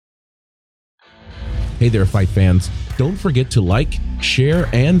Hey there, fight fans. Don't forget to like, share,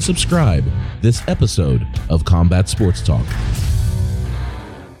 and subscribe this episode of Combat Sports Talk.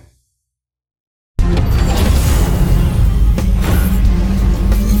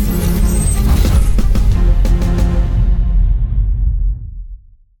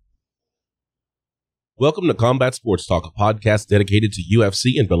 Welcome to Combat Sports Talk, a podcast dedicated to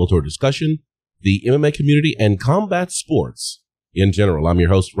UFC and Bellator discussion, the MMA community, and combat sports in general. I'm your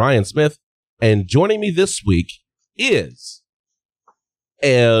host, Ryan Smith, and joining me this week is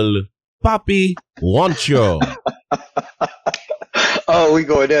El Papi Juancho. Oh, we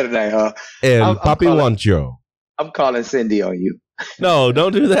going there tonight, huh? El Papi Juancho. I'm calling Cindy on you. No,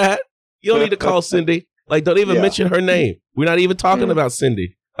 don't do that. You don't need to call Cindy. Like, don't even mention her name. We're not even talking about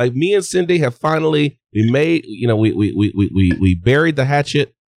Cindy. Like, me and Cindy have finally, we buried the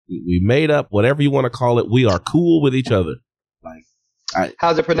hatchet. We made up, whatever you want to call it. We are cool with each other. Like,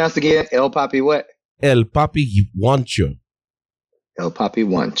 how's it pronounced again? El Papi what? El Papi Juancho. El Papi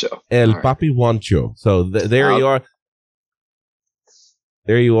Juancho. El Papi Juancho. So there you are.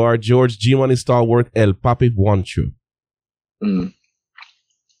 There you are, George G Money Stallworth. El Papi Juancho.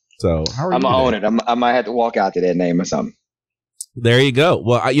 So how are you? I'm gonna own it. I might have to walk out to that name or something. There you go.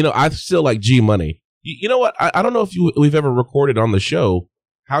 Well, I still like G Money. You know what? I don't know if we've ever recorded on the show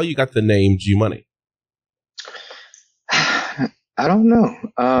how you got the name G Money. I don't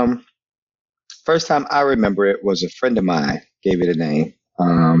know. First time I remember it was a friend of mine gave it a name.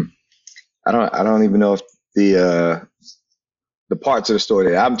 I don't even know if the parts of the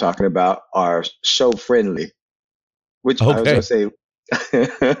story that I'm talking about are show friendly. Which I was gonna say.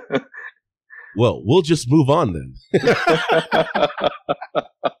 Well, we'll just move on then.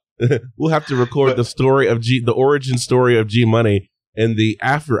 We'll have to record the origin story of G Money in the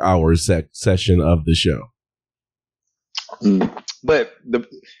after hours session of the show. But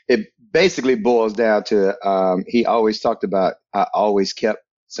it basically boils down to he always talked about I always kept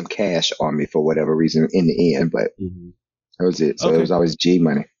some cash on me for whatever reason in the end, but that was it. So it was always G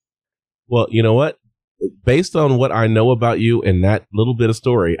Money. Well, you know what? Based on what I know about you and that little bit of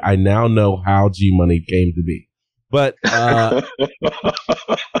story, I now know how G Money came to be. But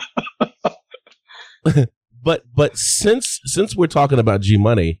but since we're talking about G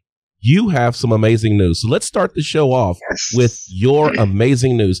Money, you have some amazing news. So let's start the show off with your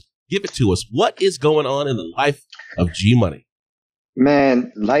amazing news. Give it to us. What is going on in the life of G Money?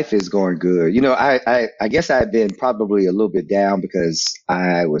 Man, life is going good. You know, I guess I've been probably a little bit down because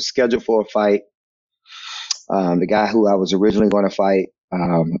I was scheduled for a fight. The guy who I was originally going to fight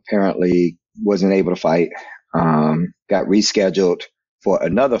apparently wasn't able to fight. Got rescheduled for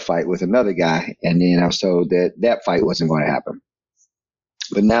another fight with another guy, and then I was told that fight wasn't going to happen.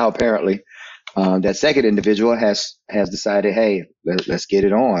 But now apparently that second individual has decided, hey, let's get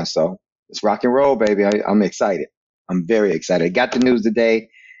it on. So let's rock and roll, baby. I'm excited. I'm very excited. I got the news today.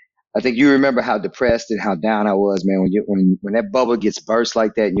 I think you remember how depressed and how down I was, man. When that bubble gets burst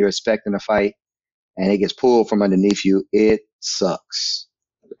like that and you're expecting a fight and it gets pulled from underneath you, it sucks.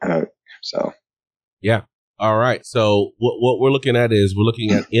 So yeah. All right. So what we're looking at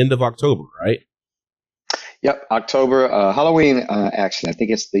end of October, right? Yep, October, Halloween, actually. I think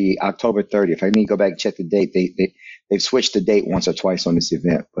it's the October 30th. I need to go back and check the date. They've switched the date once or twice on this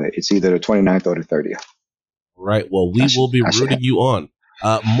event, but it's either the 29th or the 30th. Right. Well, we will be rooting you on.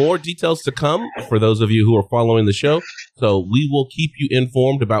 More details to come for those of you who are following the show. So we will keep you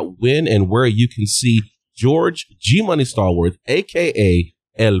informed about when and where you can see George G Money Stallworth, a.k.a.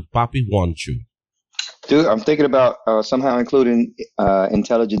 El Papi Juancho. Dude, I'm thinking about somehow including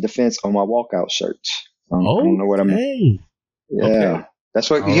Intelligent Defense on my walkout shirt. I don't know what I mean. Yeah. Okay. That's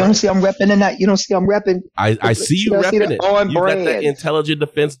what you don't see I'm repping tonight. You don't see I'm repping. I see you repping it. You got that Intelligent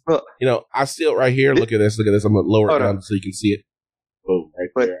Defense. You know, I see it right here. Look at this. I'm going to lower it down so you can see it. Boom,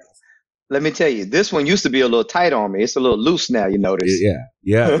 right there. Let me tell you, this one used to be a little tight on me. It's a little loose now, you notice.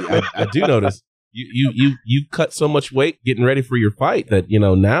 Yeah. I do notice. You cut so much weight getting ready for your fight that,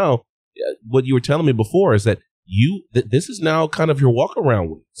 now what you were telling me before is that this is now kind of your walk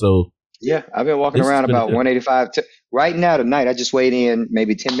around weight. So yeah, I've been walking around about 185. Right now, tonight, I just weighed in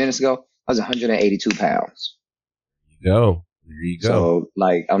maybe 10 minutes ago. I was 182 pounds. There you go. So,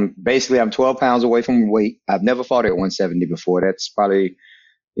 like, I'm 12 pounds away from weight. I've never fought at 170 before. That's probably,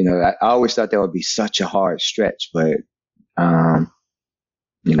 I always thought that would be such a hard stretch. But, knock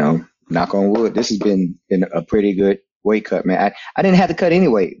on wood, this has been a pretty good weight cut, man. I didn't have to cut any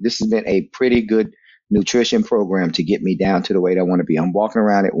weight. This has been a pretty good nutrition program to get me down to the weight I want to be. I'm walking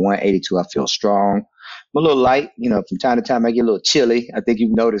around at 182. I feel strong. I'm a little light. From time to time I get a little chilly. I think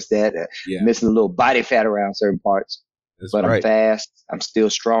you've noticed that. Missing a little body fat around certain parts. but right. I'm fast. I'm still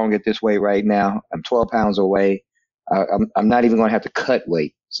strong at this weight right now. I'm 12 pounds away. I'm not even going to have to cut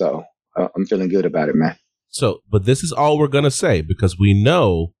weight. So I'm feeling good about it, man. So, but this is all we're going to say, because we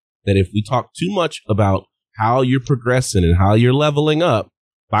know that if we talk too much about how you're progressing and how you're leveling up,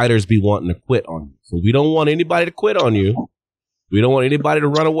 fighters be wanting to quit on you. So we don't want anybody to quit on you. We don't want anybody to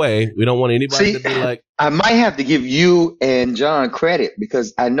run away. We don't want anybody to be like. I might have to give you and John credit,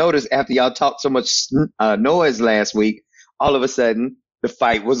 because I noticed after y'all talked so much noise last week, all of a sudden the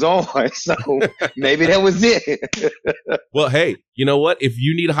fight was on. So maybe that was it. Well, hey, you know what? If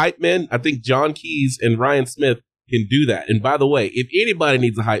you need hype men, I think John Keys and Ryan Smith can do that. And by the way, if anybody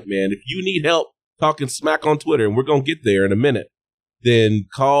needs a hype man, if you need help talking smack on Twitter, and we're going to get there in a minute, then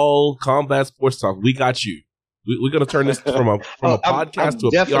call Combat Sports Talk. We got you. We're going to turn this from a podcast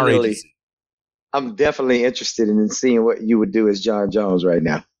to a PR agency. I'm definitely interested in seeing what you would do as John Jones right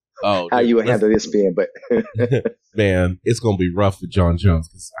now. Oh, how you would handle this being, but man, it's going to be rough for John Jones.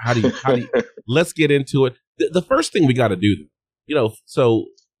 Because how do you? Let's get into it. The first thing we got to do, so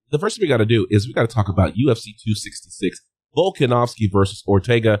the first thing we got to do is we got to talk about UFC 266, Volkanovski versus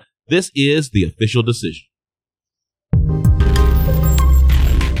Ortega. This is the official decision.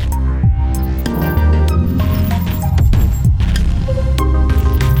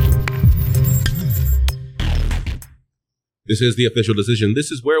 This is the official decision.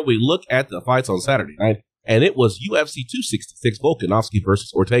 This is where we look at the fights on Saturday night. And it was UFC 266, Volkanovski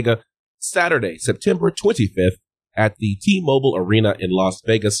versus Ortega, Saturday, September 25th at the T-Mobile Arena in Las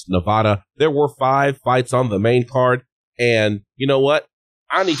Vegas, Nevada. There were 5 fights on the main card. And you know what?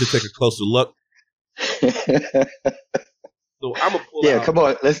 I need to take a closer look. So I'm gonna pull out. Come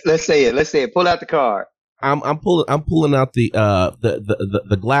on. Let's say it. Let's say it. Pull out the card. I'm pulling out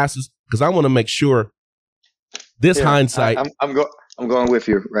the glasses, because I want to make sure. Hindsight. I'm going with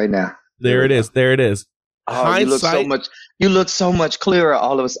you right now. There it is. Oh, Hindsight. you look so much clearer.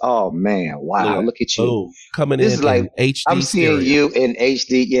 All of us. Oh man! Wow! Look at you. Oh, coming this in is like HD. I'm seeing you in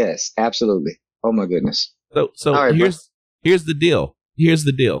HD. Yes, absolutely. Oh my goodness. So right, here's the deal. Here's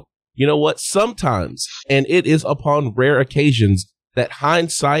the deal. You know what? Sometimes, and it is upon rare occasions, that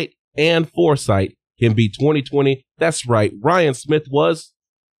hindsight and foresight can be 20/20. That's right. Ryan Smith was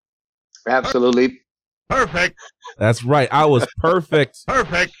absolutely perfect. That's right. I was perfect.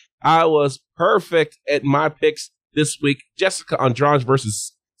 Perfect. I was perfect at my picks this week. Jessica Andrade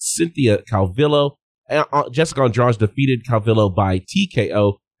versus Cynthia Calvillo. Jessica Andrade defeated Calvillo by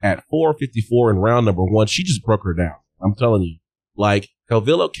TKO at 4:54 in round number 1. She just broke her down. I'm telling you. Like,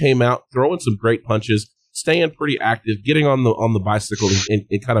 Calvillo came out throwing some great punches, staying pretty active, getting on the bicycle and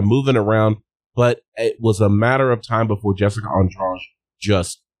kind of moving around. But it was a matter of time before Jessica Andrade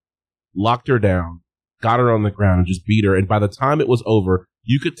just locked her down, got her on the ground, and just beat her. And by the time it was over,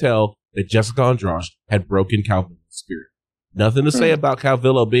 you could tell that Jessica Andrade had broken Calvillo's spirit. Nothing to say about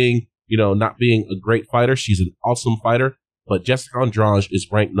Calvillo being, not being a great fighter. She's an awesome fighter, but Jessica Andrade is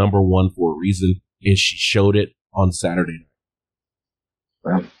ranked number 1 for a reason, and she showed it on Saturday night.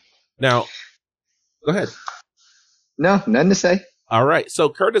 Well, now, go ahead. No, nothing to say. All right. So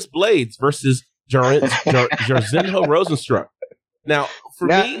Curtis Blades versus Jairzinho Rozenstruik. Now,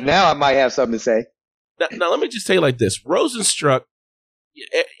 now I might have something to say. Now, let me just say like this. Rozenstruik,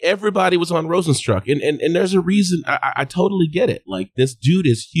 everybody was on Rozenstruik, and there's a reason. I totally get it. Like, this dude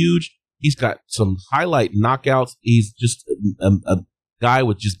is huge. He's got some highlight knockouts. He's just a guy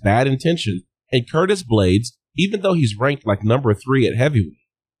with just bad intention. And Curtis Blades, even though he's ranked like number 3 at heavyweight,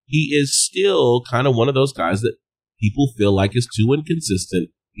 he is still kind of one of those guys that people feel like is too inconsistent.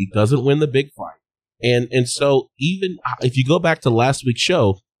 He doesn't win the big fight. And so even if you go back to last week's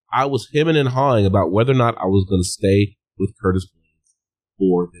show, I was hemming and hawing about whether or not I was going to stay with Curtis Blades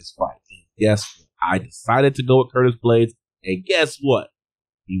for this fight. And guess what? I decided to go with Curtis Blades. And guess what?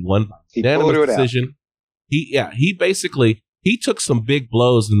 He won by unanimous decision. He took some big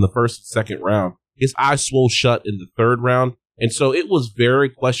blows in the first and second round. His eyes swole shut in the third round. And so it was very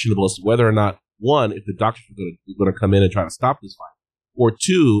questionable as to whether or not, 1, if the doctors were going to come in and try to stop this fight, or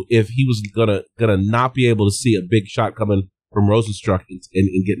 2, if he was gonna not be able to see a big shot coming from Rozenstruik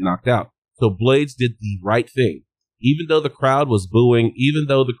and get knocked out. So Blades did the right thing. Even though the crowd was booing, even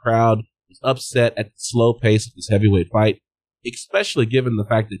though the crowd was upset at the slow pace of this heavyweight fight, especially given the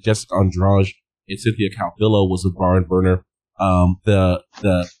fact that Jessica Andrade and Cynthia Calvillo was a barn burner.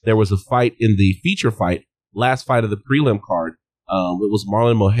 There was a fight in the feature fight, last fight of the prelim card. It was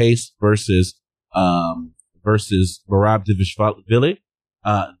Marlon Moraes versus Merab Dvalishvili.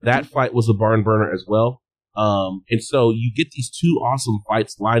 That fight was a barn burner as well. And so you get these 2 awesome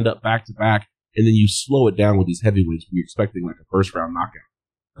fights lined up back to back, and then you slow it down with these heavyweights when you're expecting like a first round knockout.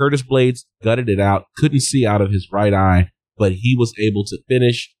 Curtis Blades gutted it out, couldn't see out of his right eye, but he was able to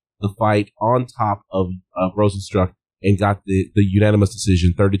finish the fight on top of Rosenstruck and got the unanimous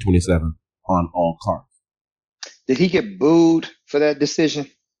decision, 30-27, on all cards. Did he get booed for that decision?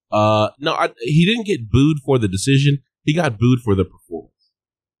 No, he didn't get booed for the decision. He got booed for the performance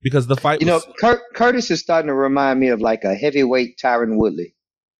because the fight. Curtis is starting to remind me of like a heavyweight Tyron Woodley.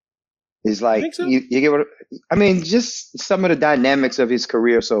 It's like so? you get what I mean. Just some of the dynamics of his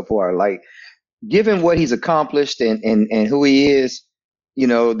career so far. Like, given what he's accomplished and who he is,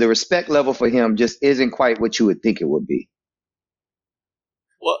 the respect level for him just isn't quite what you would think it would be.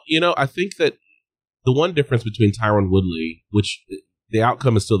 Well, I think that the one difference between Tyron Woodley, which the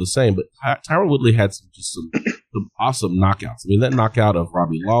outcome is still the same, but Tyron Woodley had some awesome knockouts. I mean, that knockout of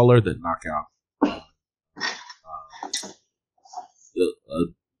Robbie Lawler, that knockout,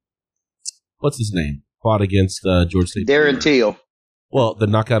 what's his name? Fought against George St. Darren Till. Well, the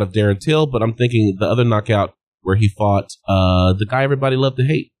knockout of Darren Till, but I'm thinking the other knockout where he fought the guy everybody loved to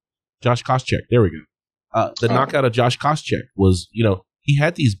hate, Josh Koscheck. There we go. The knockout of Josh Koscheck was, he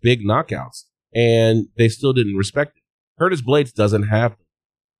had these big knockouts, and they still didn't respect it. Curtis Blades doesn't have them.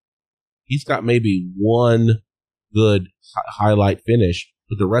 He's got maybe one good highlight finish,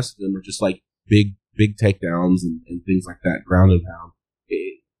 but the rest of them are just like big takedowns and things like that, ground and pound.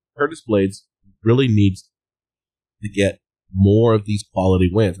 Curtis Blades really needs to get more of these quality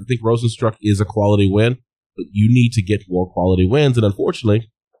wins. I think Rosenstruck is a quality win, but you need to get more quality wins. And unfortunately,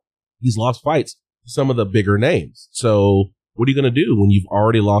 he's lost fights to some of the bigger names. So what are you going to do when you've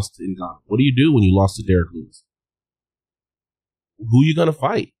already lost to Ngannou? What do you do when you lost to Derek Lewis? Who are you going to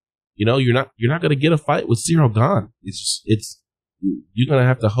fight? You're not going to get a fight with Ciryl Gane. You're going to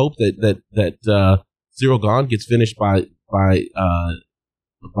have to hope that Ciryl Gane gets finished by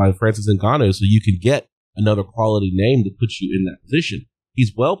Francis Ngannou, so you can get another quality name to put you in that position.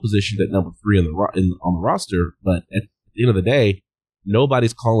 He's well positioned at number 3 on the roster, but at the end of the day,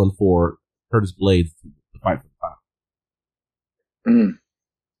 nobody's calling for Curtis Blades to fight for the title.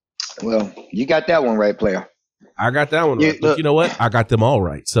 Well, you got that one right, player. I got that one right. But you know what? I got them all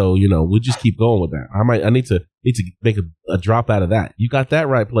right. So, we'll just keep going with that. I need to make a drop out of that. You got that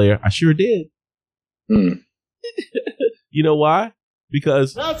right, player. I sure did. You know why?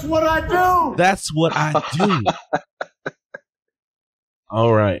 Because that's what I do. That's what I do.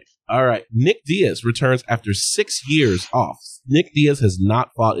 All right. Nick Diaz returns after 6 years off. Nick Diaz has not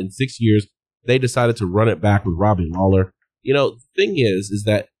fought in 6 years. They decided to run it back with Robbie Lawler. The thing is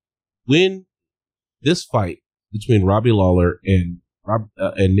that when this fight between Robbie Lawler and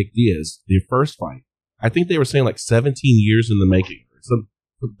Nick Diaz, their first fight, I think they were saying like 17 years in the making, some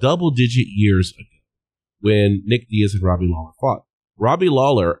double-digit years ago, when Nick Diaz and Robbie Lawler fought. Robbie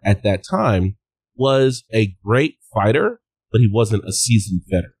Lawler at that time was a great fighter, but he wasn't a seasoned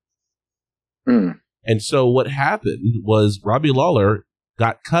veteran. And so what happened was Robbie Lawler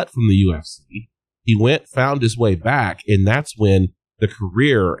got cut from the UFC. He found his way back, and that's when the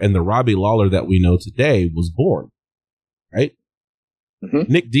career and the Robbie Lawler that we know today was born. Right?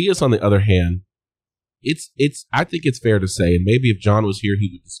 Mm-hmm. Nick Diaz, on the other hand, I think it's fair to say, and maybe if John was here, he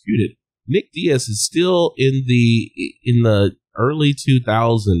would dispute it. Nick Diaz is still in the early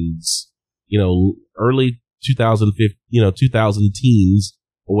 2000s, early 2015, 2000 teens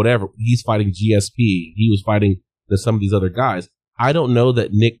or whatever. He's fighting GSP. He was fighting some of these other guys. I don't know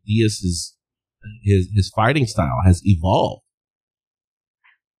that Nick Diaz's his fighting style has evolved.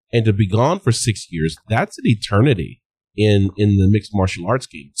 And to be gone for 6 years, that's an eternity in the mixed martial arts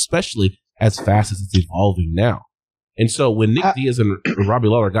game, especially as fast as it's evolving now. And so when Nick Diaz and Robbie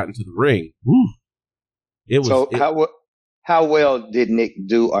Lawler got into the ring, it was. So how well did Nick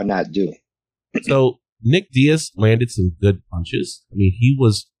do or not do? So Nick Diaz landed some good punches. I mean, he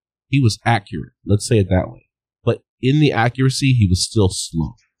was accurate. Let's say it that way. But in the accuracy, he was still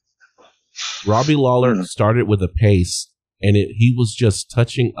slow. Robbie Lawler started with a pace, and he was just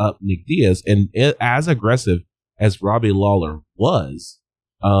touching up Nick Diaz. And as aggressive as Robbie Lawler was,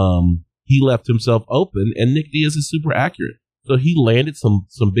 he left himself open, and Nick Diaz is super accurate. So he landed some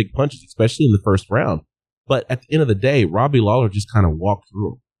big punches, especially in the first round. But at the end of the day, Robbie Lawler just kind of walked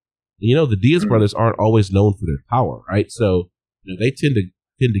through him. The Diaz brothers aren't always known for their power, right? So they tend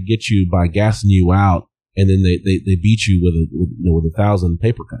to get you by gassing you out, and then they beat you with 1,000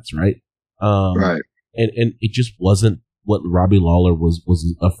 paper cuts, right? Right. And it just wasn't what Robbie Lawler was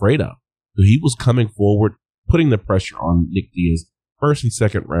afraid of. So he was coming forward, putting the pressure on Nick Diaz. First and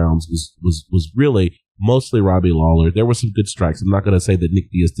second rounds was really mostly Robbie Lawler. There were some good strikes. I'm not going to say that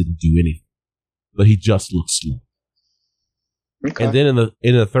Nick Diaz didn't do anything, but he just looked slow. Okay. And then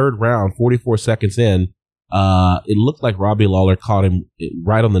in the third round, 44 seconds in, It looked like Robbie Lawler caught him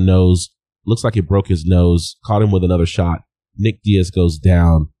right on the nose. Looks like it broke his nose. Caught him with another shot. Nick Diaz goes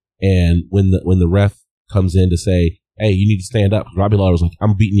down, and when the ref comes in to say, "Hey, you need to stand up," Robbie Lawler was like,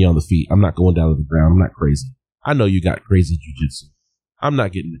 "I'm beating you on the feet. I'm not going down to the ground. I'm not crazy. I know you got crazy jiu-jitsu. I'm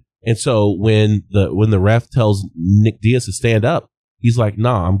not getting it." And so when the ref tells Nick Diaz to stand up, he's like,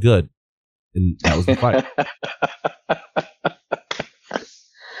 "Nah, I'm good." And that was the fight.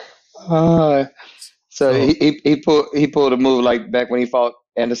 So he pulled a move like back when he fought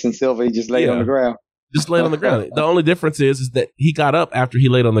Anderson Silva. He just laid on the ground. Just laid on the ground. The only difference is that he got up after he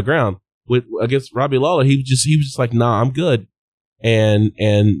laid on the ground. Against Robbie Lawler, he was just like, "Nah, I'm good." And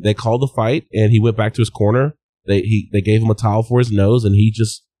they called the fight, and he went back to his corner. They gave him a towel for his nose, and he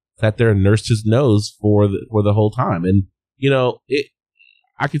just sat there and nursed his nose for the whole time. And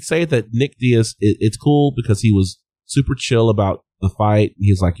I could say that Nick Diaz, it's cool because he was super chill about the fight.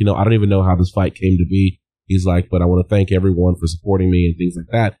 He's like, I don't even know how this fight came to be. He's like, but I want to thank everyone for supporting me and things like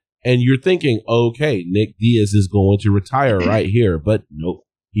that. And you're thinking, okay, Nick Diaz is going to retire right here, but nope,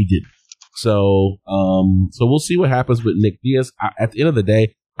 he didn't. So we'll see what happens with Nick Diaz. At the end of the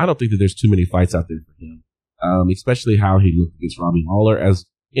day, I don't think that there's too many fights out there for him, especially how he looked against Robbie Lawler.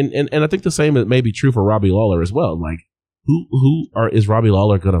 And I think the same may be true for Robbie Lawler as well. Like, is Robbie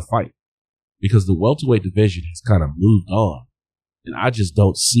Lawler going to fight? Because the welterweight division has kind of moved on, and I just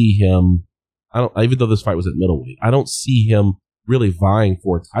don't see him. Even though this fight was at middleweight, I don't see him really vying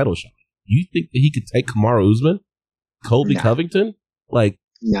for a title shot. You think that he could take Kamaru Usman, Colby Covington,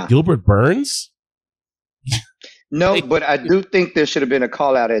 Gilbert Burns? No, but I do think there should have been a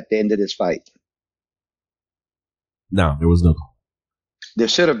call out at the end of this fight. No, there was no call. There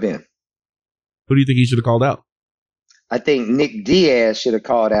should have been. Who do you think he should have called out? I think Nick Diaz should have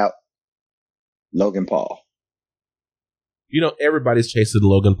called out Logan Paul. Everybody's chasing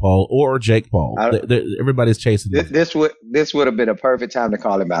Logan Paul or Jake Paul. Everybody's chasing them. This would have been a perfect time to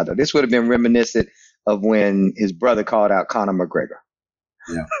call him out. This would have been reminiscent of when his brother called out Conor McGregor.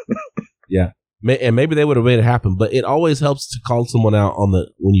 Yeah. Yeah. And maybe they would have made it happen, but it always helps to call someone out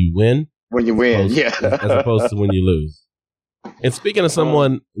when you win. When you win, as opposed to when you lose. And speaking of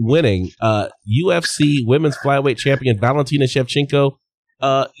someone winning, UFC women's flyweight champion Valentina Shevchenko,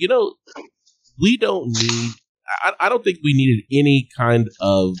 we don't need... I don't think we needed any kind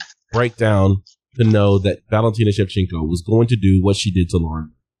of breakdown to know that Valentina Shevchenko was going to do what she did to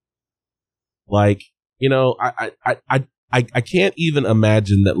Lauren. Like, I can't even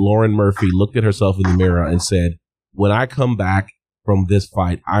imagine that Lauren Murphy looked at herself in the mirror and said, "When I come back from this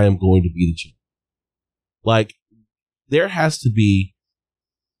fight, I am going to be the champion." Like, there has to be,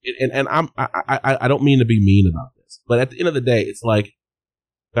 and I don't mean to be mean about this, but at the end of the day, it's like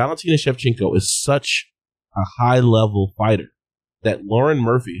Valentina Shevchenko is such a high-level fighter that Lauren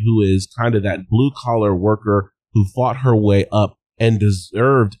Murphy, who is kind of that blue-collar worker who fought her way up and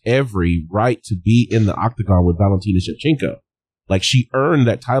deserved every right to be in the octagon with Valentina Shevchenko. Like, she earned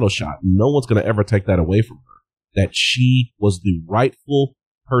that title shot. No one's going to ever take that away from her. That she was the rightful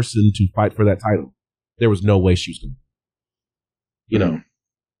person to fight for that title. There was no way she was going to.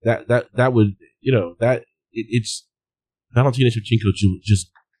 That would, it's Valentina Shevchenko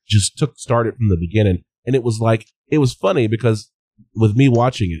just started from the beginning. And it was funny because with me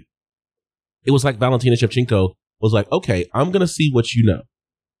watching it, it was like Valentina Shevchenko was like, "Okay, I'm going to see what you know.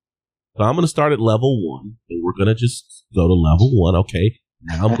 So I'm going to start at level 1 and we're going to just go to level 1. Okay.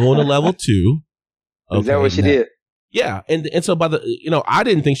 Now I'm going to level 2. Okay, is that what she did? Yeah. And so I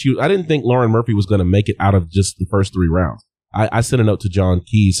didn't think Lauren Murphy was going to make it out of just the first 3 rounds. I sent a note to John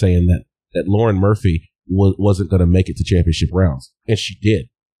Keys saying that Lauren Murphy wasn't going to make it to championship rounds, and she did.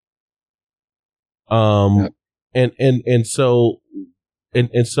 And so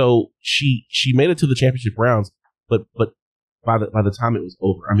she made it to the championship rounds, but by the time it was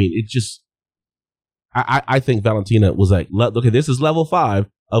over, I mean, it just, I think Valentina was like, "Okay, this is level 5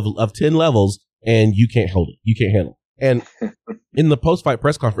 of 10 levels, and you can't hold it. You can't handle it." And in the post-fight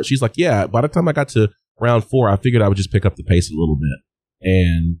press conference, she's like, "Yeah, by the time I got to round 4, I figured I would just pick up the pace a little bit."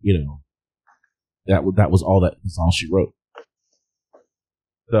 And, that's all she wrote.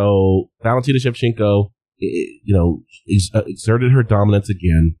 So Valentina Shevchenko, exerted her dominance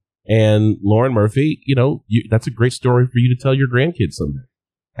again. And Lauren Murphy, that's a great story for you to tell your grandkids someday.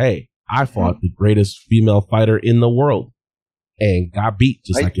 Hey, I fought the greatest female fighter in the world and got beat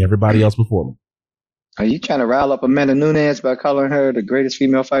just like everybody else before me. Are you trying to rile up Amanda Nunes by calling her the greatest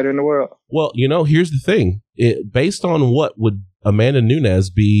female fighter in the world? Well, here's the thing. Based on what would Amanda Nunes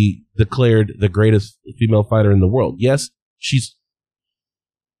be declared the greatest female fighter in the world? Yes, she's...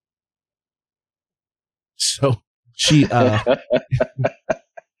 So she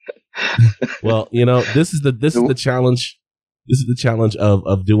Well, this is the challenge. This is the challenge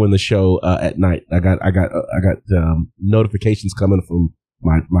of doing the show at night. I got notifications coming from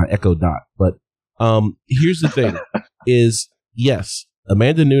my Echo Dot. But here's the thing: is yes,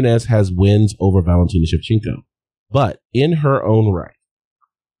 Amanda Nunes has wins over Valentina Shevchenko, but in her own right,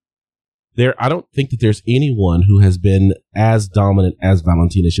 I don't think that there's anyone who has been as dominant as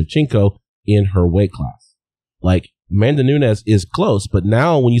Valentina Shevchenko in her weight class. Like, Amanda Nunes is close, but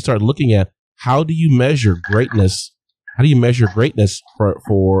now when you start looking at how do you measure greatness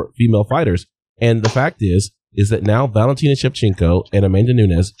for female fighters? And the fact is that now Valentina Shevchenko and Amanda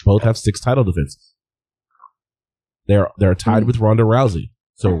Nunes both have 6 title defenses. They're tied with Ronda Rousey.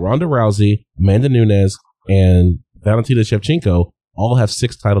 So Ronda Rousey, Amanda Nunes, and Valentina Shevchenko all have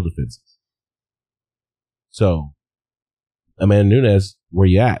 6 title defenses. So, Amanda Nunes, where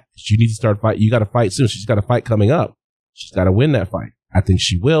you at? You need to start fight. You got to fight soon. She's got a fight coming up. She's got to win that fight. I think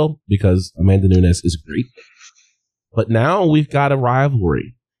she will, because Amanda Nunes is great. But now we've got a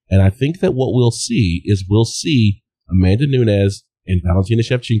rivalry. And I think that what we'll see Amanda Nunes and Valentina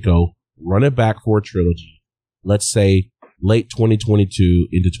Shevchenko run it back for a trilogy. Let's say late 2022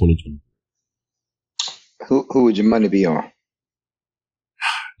 into 2023. Who would your money be on?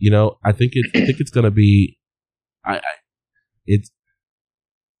 I think it's going to be.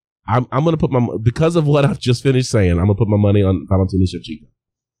 I'm going to put because of what I've just finished saying, I'm going to put my money on Valentina Shevchenko.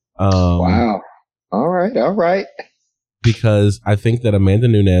 Wow. All right. Because I think that Amanda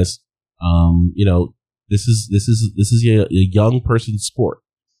Nunes, this is a young person's sport.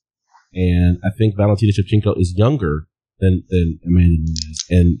 And I think Valentina Shevchenko is younger than Amanda Nunes.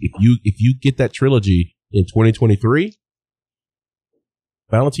 And if you get that trilogy in 2023,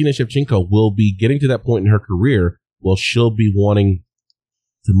 Valentina Shevchenko will be getting to that point in her career. Well, she'll be wanting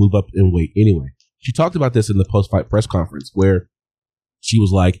to move up in weight anyway. She talked about this in the post-fight press conference where she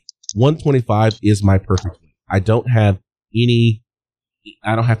was like, 125 is my perfect weight. I don't have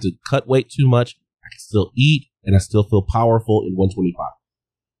to cut weight too much. I can still eat and I still feel powerful in 125.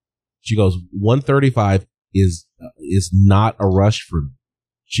 She goes, 135 is not a rush for me.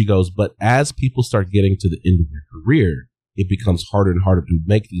 She goes, but as people start getting to the end of their career, it becomes harder and harder to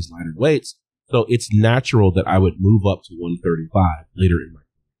make these lighter weights. So it's natural that I would move up to 135 later in my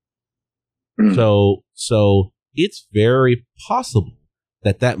career. So it's very possible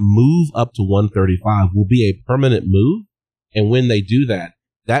that move up to 135 will be a permanent move. And when they do that,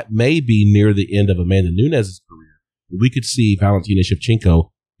 that may be near the end of Amanda Nunes' career. We could see Valentina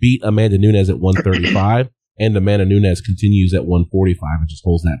Shevchenko beat Amanda Nunes at 135 and Amanda Nunes continues at 145 and just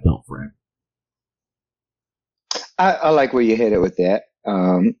holds that belt forever. I like where you're headed with that.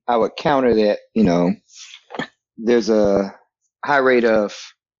 I would counter that, there's a high rate of,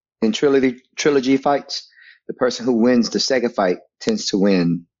 in trilogy fights, the person who wins the second fight tends to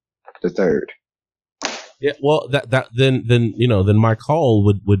win the third. Yeah, well, then my call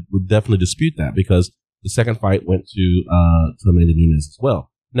would definitely dispute that, because the second fight went to Amanda Nunes as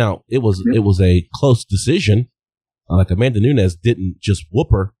well. Now, it was a close decision. Like, Amanda Nunes didn't just whoop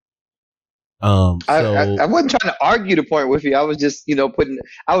her. I wasn't trying to argue the point with you. I was just,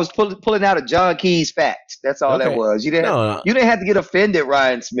 pulling out a John Keys fact. That's all that was. You didn't have to get offended,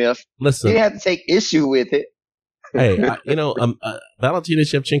 Ryan Smith. Listen, you didn't have to take issue with it. Hey, Valentina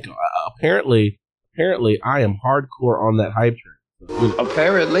Shevchenko. Apparently, I am hardcore on that hype train.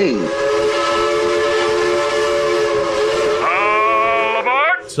 Apparently.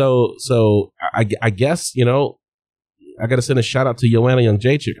 So I guess, I got to send a shout out to Joanna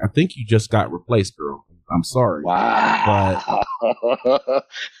Jędrzejczyk. I think you just got replaced, girl. I'm sorry. Wow. But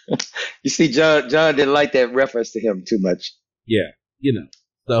you see, John didn't like that reference to him too much. Yeah,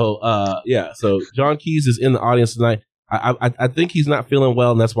 So, So John Keys is in the audience tonight. I think he's not feeling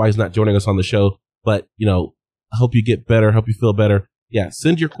well, and that's why he's not joining us on the show. But, I hope you get better. Hope you feel better. Yeah,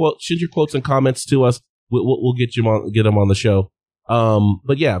 send your quotes and comments to us. We'll get them on the show.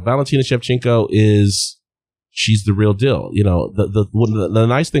 But yeah, Valentina Shevchenko she's the real deal. The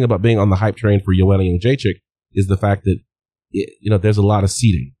nice thing about being on the hype train for Joanna Jędrzejczyk is the fact that, there's a lot of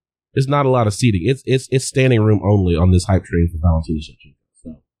seating. There's not a lot of seating. It's standing room only on this hype train for Valentina Shevchenko.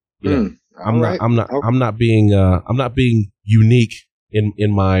 So, I'm not being unique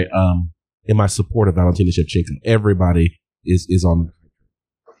in my support of Valentina Shevchenko. Everybody is on that.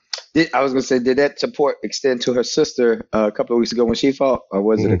 I was going to say, did that support extend to her sister a couple of weeks ago when she fought, or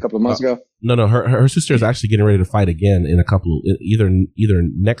was it a couple of months ago? No. Her sister is actually getting ready to fight again in either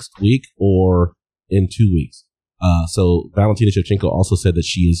next week or in 2 weeks. So Valentina Shevchenko also said that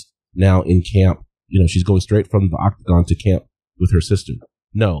she is now in camp. She's going straight from the octagon to camp with her sister.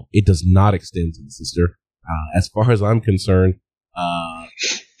 No, it does not extend to the sister. As far as I'm concerned,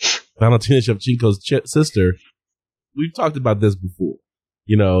 Valentina Shevchenko's sister, we've talked about this before.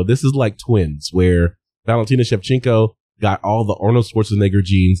 You know, this is like twins, where Valentina Shevchenko got all the Arnold Schwarzenegger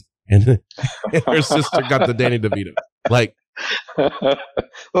genes, and her sister got the Danny DeVito. Like, what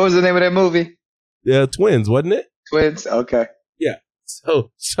was the name of that movie? Yeah, Twins, wasn't it? Twins. Okay. Yeah.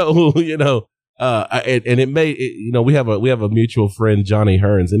 So you know, and it made it, you know, we have a mutual friend, Johnny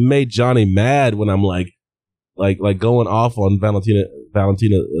Hearns. It made Johnny mad when I'm like going off on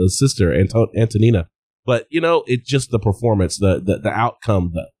Valentina's sister, Antonina. But you know, it's just the performance, the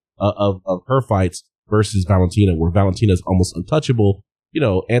outcome of her fights versus Valentina, where Valentina's almost untouchable. You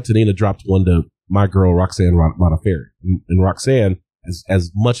know, Antonina dropped one to my girl Roxanne Modafferi, and Roxanne,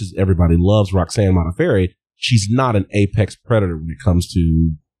 as much as everybody loves Roxanne Modafferi, she's not an apex predator when it comes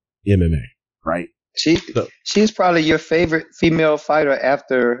to MMA, right? She's probably your favorite female fighter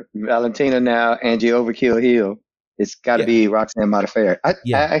after Valentina now, Angie Overkill Hill. It's got to be Roxanne Modafferi. I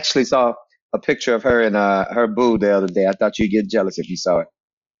actually saw a picture of her and her boo the other day. I thought you'd get jealous if you saw it.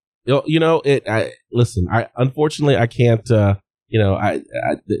 You know, listen. Unfortunately I can't. You know,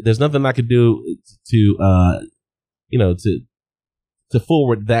 there's nothing I could do to you know, to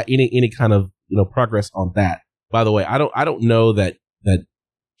forward that any kind of, you know, progress on that. By the way, I don't know that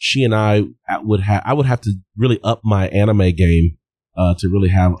she and I would have to really up my anime game to really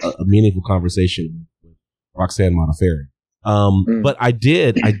have a meaningful conversation with Roxanne Modafferi. But I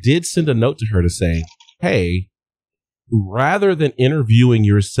did send a note to her to say, hey, rather than interviewing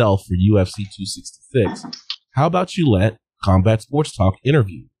yourself for UFC 266, how about you let Combat Sports Talk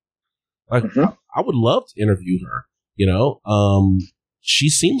interview? Like, I would love to interview her. You know, she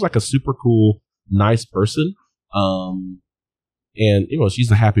seems like a super cool, nice person. And you know,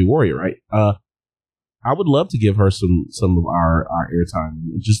 she's a happy warrior, right? I would love to give her some of our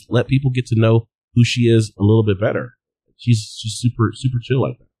airtime and just let people get to know who she is a little bit better. She's super chill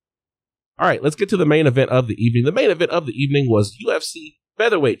like that. All right, let's get to the main event of the evening. The main event of the evening was UFC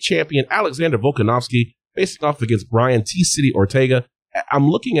featherweight champion Alexander Volkanovski facing off against Brian T. City Ortega. I'm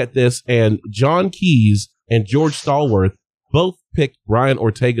looking at this, and John Keys and George Stallworth both picked Brian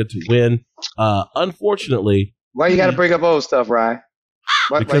Ortega to win. Unfortunately, why you got to bring up old stuff, Ryan?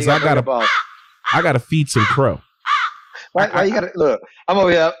 Because I gotta feed some crow. Why you gotta look? I'm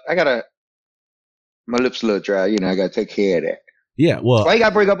over here. My lips a little dry. You know, I gotta take care of that. Yeah, well, why you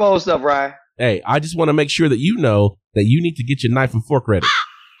gotta bring up old stuff, Ryan? Hey, I just want to make sure that you know that you need to get your knife and fork ready.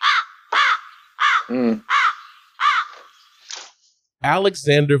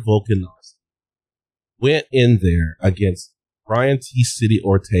 Alexander Volkanovski went in there against Brian T. City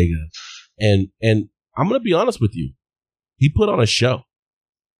Ortega, and I'm going to be honest with you, he put on a show.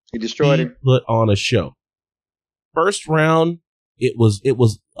 He destroyed him. Put on a show. First round, it was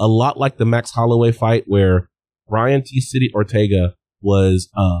a lot like the Max Holloway fight where Brian T. City Ortega was.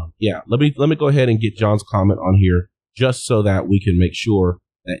 Let me go ahead and get John's comment on here just so that we can make sure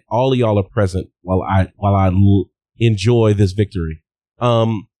that all of y'all are present while I enjoy this victory.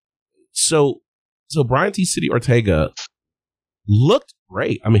 So Brian T. City Ortega looked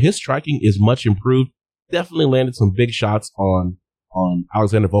great. I mean, his striking is much improved. Definitely landed some big shots on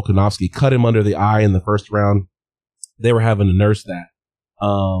Alexander Volkanovski. Cut him under the eye in the first round. They were having to nurse that.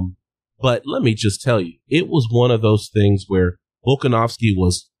 But let me just tell you, it was one of those things where Volkanovski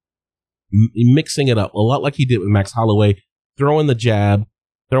was mixing it up a lot like he did with Max Holloway, throwing the jab,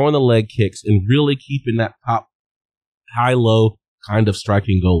 throwing the leg kicks, and really keeping that top high-low kind of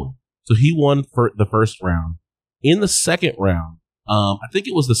striking going. So he won for the first round. In the second round, I think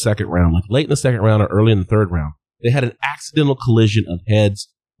it was the second round, like late in the second round or early in the third round, they had an accidental collision of heads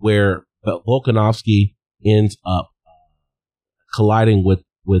where Volkanovski ends up colliding with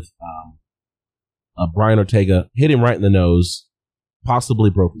Brian Ortega, hit him right in the nose, possibly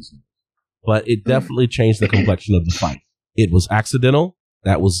broke his nose. But it definitely changed the complexion of the fight. It was accidental.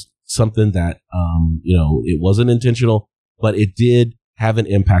 That was something that, it wasn't intentional, but it did have an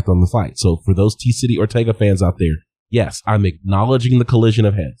impact on the fight. So for those T. City Ortega fans out there, yes, I'm acknowledging the collision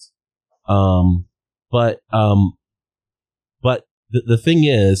of heads. But the thing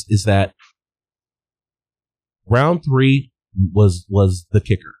is that round 3 was the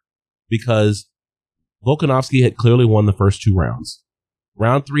kicker because Volkanovski had clearly won the first 2 rounds.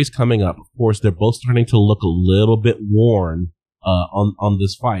 Round 3 is coming up. Of course, they're both starting to look a little bit worn on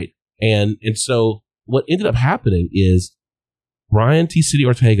this fight. And so what ended up happening is Brian T. City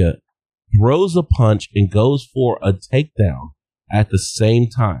Ortega throws a punch and goes for a takedown at the same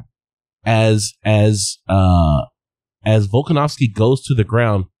time. As Volkanovski goes to the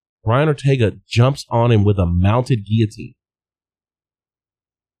ground, Brian Ortega jumps on him with a mounted guillotine.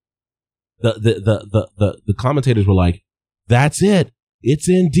 The commentators were like, "That's it. It's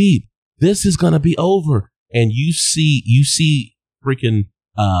in deep. this is going to be over. And you see freaking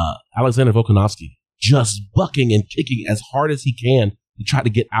Alexander Volkanovski just bucking and kicking as hard as he can to try to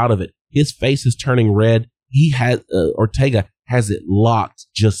get out of it. His face is turning red. He has Ortega has it locked,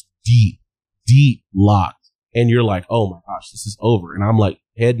 just deep locked. And you're like, oh my gosh, this is over. And I'm like,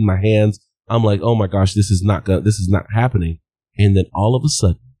 head in my hands. I'm like, oh my gosh, this is not happening. And then all of a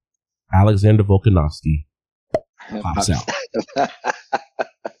sudden, Alexander Volkanovski pops out.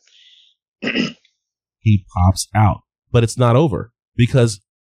 He pops out, but it's not over because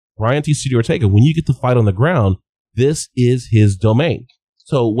Brian T. Ortega, when you get the fight on the ground, this is his domain.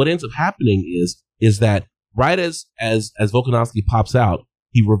 So what ends up happening is that right as Volkanovski pops out,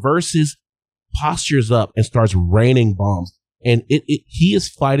 he reverses, postures up, and starts raining bombs. And he is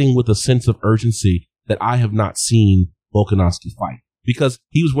fighting with a sense of urgency that I have not seen Volkanovski fight, because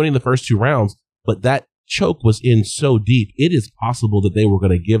he was winning the first 2 rounds, but that choke was in so deep. It is possible that they were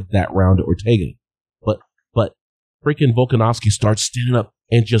going to give that round to Ortega. But freaking Volkanovski starts standing up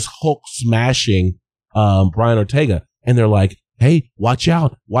and just Hulk smashing Brian Ortega. And they're like, hey, watch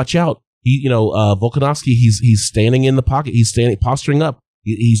out. Volkanovski, he's standing in the pocket. He's posturing up.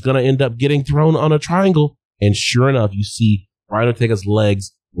 He's going to end up getting thrown on a triangle. And sure enough, you see Brian Ortega's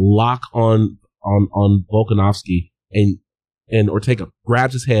legs lock on Volkanovski, and Ortega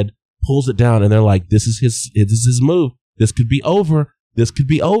grabs his head, pulls it down, and they're like, this is his move. This could be over.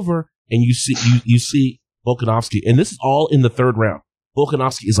 And you see Volkanovski, and this is all in the 3rd round.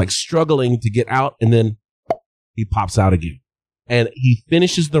 Volkanovski is like struggling to get out, and then he pops out again. And he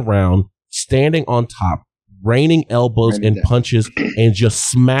finishes the round standing on top, raining elbows and punches, and just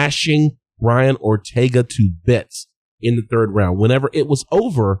smashing Brian Ortega to bits in the 3rd round. Whenever it was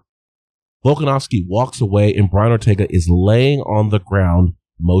over, Volkanovski walks away, and Brian Ortega is laying on the ground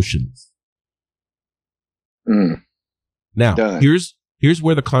motionless. Now, done. Here's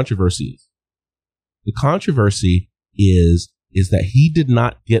where the controversy is. The controversy is that he did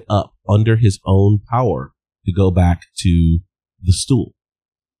not get up under his own power to go back to the stool.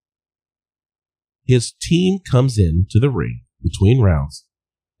 His team comes in to the ring between rounds.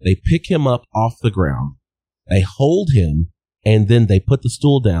 They pick him up off the ground. They hold him, and then they put the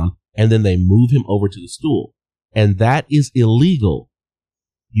stool down, and then they move him over to the stool. And that is illegal.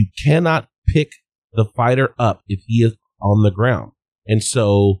 You cannot pick the fighter up if he is on the ground. And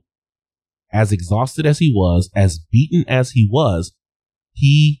so, as exhausted as he was, as beaten as he was,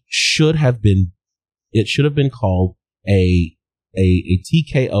 it should have been called a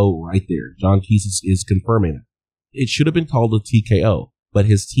TKO right there. John Keys is confirming it. It should have been called a TKO, but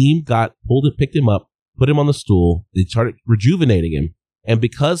his team picked him up, put him on the stool. They started rejuvenating him. And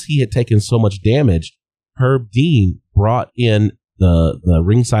because he had taken so much damage, Herb Dean brought in the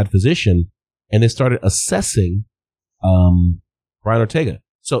ringside physician, and they started assessing Brian Ortega.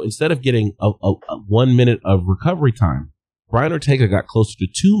 So instead of getting a 1 minute of recovery time, Brian Ortega got closer to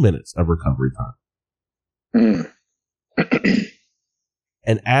 2 minutes of recovery time.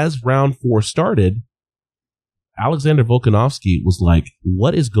 And as round 4 started, Alexander Volkanovski was like,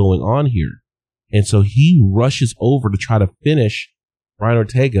 what is going on here? And so he rushes over to try to finish Brian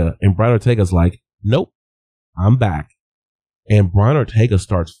Ortega, and Brian Ortega's like, nope, I'm back. And Brian Ortega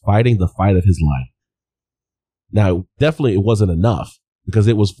starts fighting the fight of his life. Now, definitely it wasn't enough, because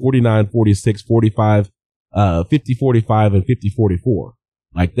it was 49-46, 45, 50-45, and 50-44.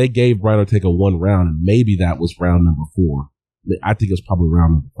 Like, they gave Brian Ortega 1 round, and maybe that was round number 4. I think it was probably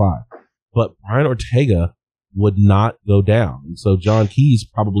round number 5. But Brian Ortega would not go down. And so John Keys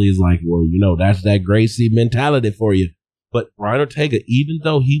probably is like, well, that's that Gracie mentality for you. But Brian Ortega, even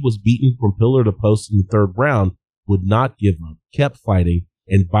though he was beaten from pillar to post in the 3rd round, would not give up, kept fighting.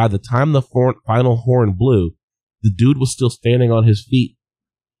 And by the time the final horn blew, the dude was still standing on his feet.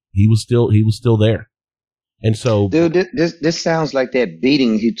 He was still there. And so, dude, this sounds like that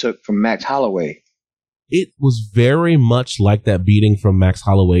beating he took from Max Holloway. It was very much like that beating from Max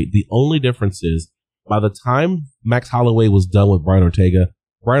Holloway. The only difference is, by the time Max Holloway was done with Brian Ortega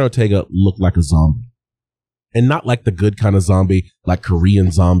looked like a zombie. And not like the good kind of zombie, like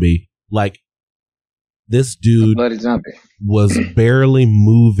Korean zombie. Like, this dude was barely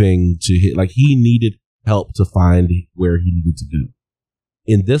moving to hit. Like, he needed help to find where he needed to go.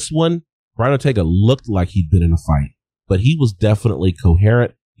 In this one, Brian Ortega looked like he'd been in a fight, but he was definitely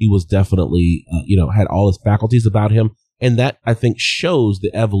coherent. He was definitely, had all his faculties about him. And that, I think, shows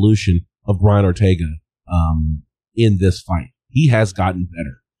the evolution of Brian Ortega in this fight. He has gotten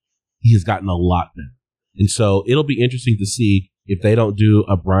better. He has gotten a lot better. And so it'll be interesting to see if they don't do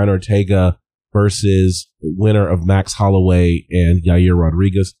a Brian Ortega versus the winner of Max Holloway and Yair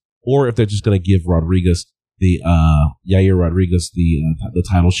Rodriguez, or if they're just going to give Yair Rodriguez the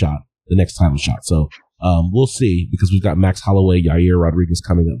title shot the next title shot. So we'll see, because we've got Max Holloway, Yair Rodriguez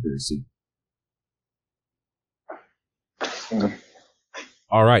coming up very soon. Okay.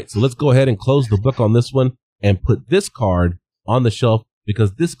 All right, so let's go ahead and close the book on this one and put this card on the shelf,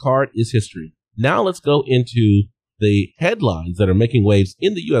 because this card is history. Now let's go into the headlines that are making waves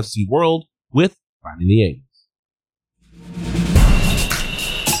in the UFC world with Finding the Angles.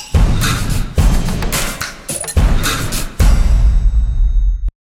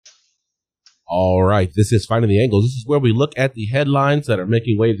 All right, this is Finding the Angles. This is where we look at the headlines that are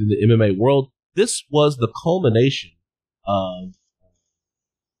making waves in the MMA world. This was the culmination of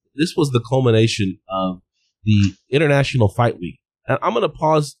the International Fight Week. And I'm going to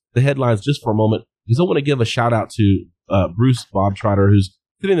pause the headlines just for a moment, because I want to give a shout out to Bruce Bob Trotter, who's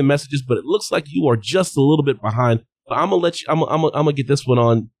sending the messages, but it looks like you are just a little bit behind. But I'm going to let you, I'm going to get this one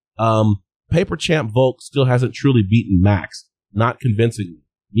on. Paper champ Volk still hasn't truly beaten Max, not convincingly.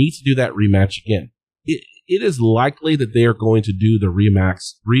 Needs to do that rematch again. It is likely that they are going to do the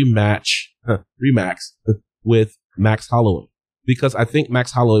rematch with Max Holloway, because I think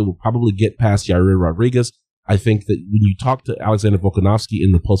Max Holloway will probably get past Yair Rodriguez. I think that when you talk to Alexander Volkanovski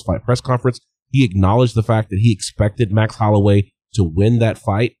in the post-fight press conference, he acknowledged the fact that he expected Max Holloway to win that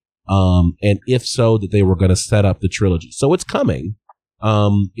fight. And if so, that they were going to set up the trilogy. So it's coming.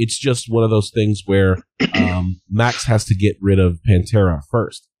 It's just one of those things where Max has to get rid of Pantera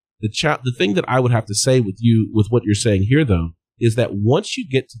first. The thing that I would have to say with what you're saying here, though, is that once you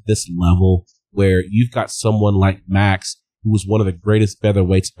get to this level where you've got someone like Max, who was one of the greatest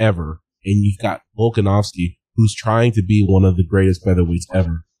featherweights ever, and you've got Volkanovski, who's trying to be one of the greatest featherweights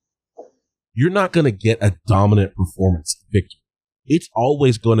ever, you're not going to get a dominant performance victory. It's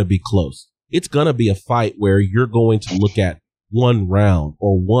always going to be close. It's going to be a fight where you're going to look at one round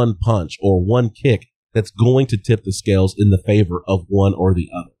or one punch or one kick that's going to tip the scales in the favor of one or the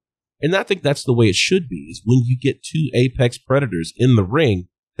other. And I think that's the way it should be, is when you get two apex predators in the ring,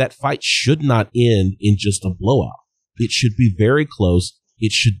 that fight should not end in just a blowout. It should be very close.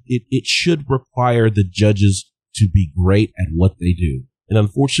 It should require the judges to be great at what they do. And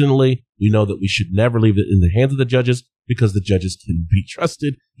unfortunately, we know that we should never leave it in the hands of the judges, because the judges can be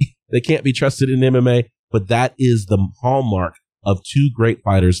trusted. They can't be trusted in MMA, but that is the hallmark of two great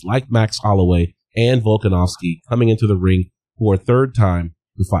fighters like Max Holloway and Volkanovski coming into the ring for a third time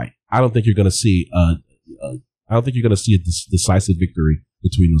to fight. I don't think you're going to see a decisive victory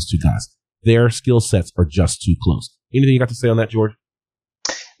between those two guys. Their skill sets are just too close. Anything you got to say on that, George?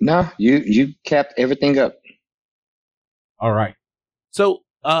 No, you capped everything up. All right. So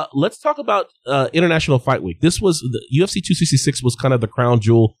let's talk about International Fight Week. This was the UFC 266 was kind of the crown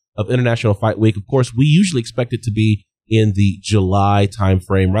jewel of International Fight Week. Of course, we usually expect it to be in the July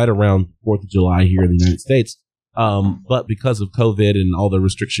timeframe, right around 4th of July here in the United States. But because of COVID and all the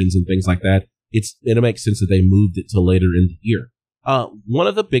restrictions and things like that, it makes sense that they moved it to later in the year. One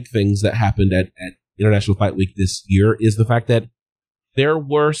of the big things that happened at International Fight Week this year is the fact that there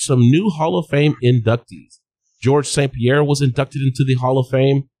were some new Hall of Fame inductees. George St. Pierre was inducted into the Hall of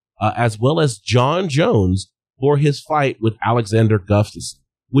Fame, as well as John Jones for his fight with Alexander Gustafsson,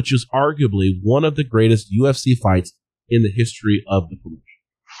 which is arguably one of the greatest UFC fights in the history of the promotion.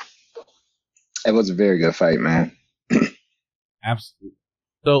 It was a very good fight, man. Absolutely.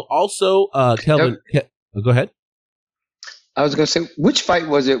 So also, Kelvin, go ahead. I was going to say, which fight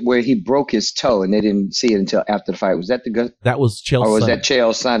was it where he broke his toe and they didn't see it until after the fight? Was that that was Chael Sonnen? Or was that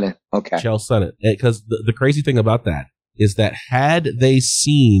Chael Sonnen? Okay. Chael Sonnen. Because the crazy thing about that is that had they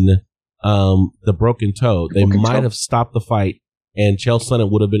seen the broken toe, they might have stopped the fight, and Chael Sonnen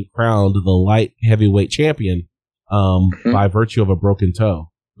would have been crowned the light heavyweight champion by virtue of a broken toe.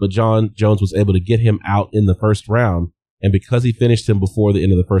 But John Jones was able to get him out in the first round, and because he finished him before the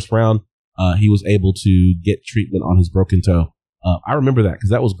end of the first round, he was able to get treatment on his broken toe. I remember that because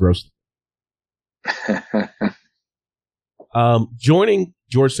that was gross. Joining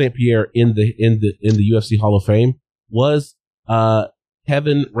George St. Pierre in the UFC Hall of Fame was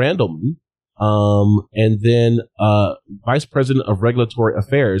Kevin Randleman, and then Vice President of Regulatory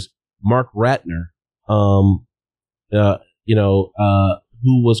Affairs Mark Ratner,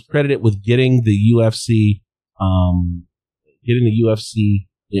 who was credited with getting the UFC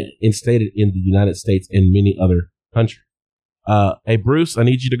instated in the United States and many other countries. Hey, Bruce, I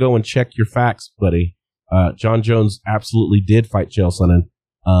need you to go and check your facts, buddy. John Jones absolutely did fight Chael Sonnen,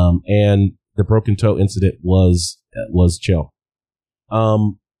 and the broken toe incident was Chael.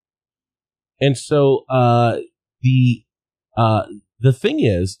 And so the thing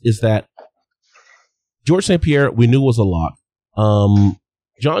is that George St. Pierre, we knew was a lock.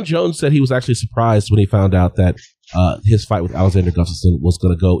 John Jones said he was actually surprised when he found out that his fight with Alexander Gustafsson was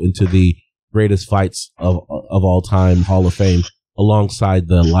going to go into the greatest fights of all time Hall of Fame, alongside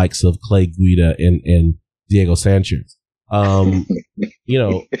the likes of Clay Guida and Diego Sanchez. You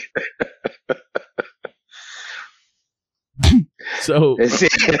know, so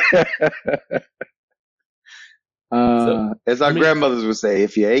as our grandmothers would say,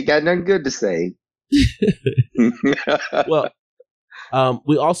 if you ain't got nothing good to say. Well,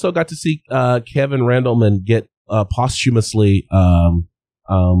 we also got to see Kevin Randleman get posthumously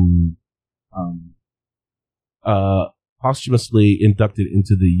inducted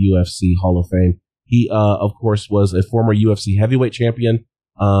into the UFC Hall of Fame. He, of course, was a former UFC heavyweight champion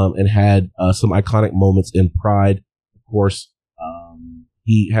and had some iconic moments in Pride. Of course,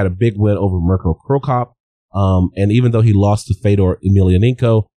 he had a big win over Mirko Cro Cop. And even though he lost to Fedor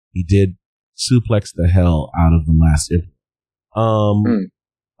Emelianenko, he did suplex the hell out of the last Emperor.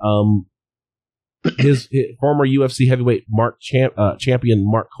 His former UFC heavyweight champion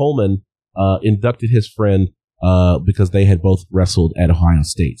Mark Coleman inducted his friend because they had both wrestled at Ohio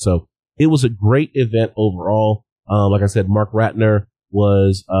State. So it was a great event overall. Like I said, Mark Ratner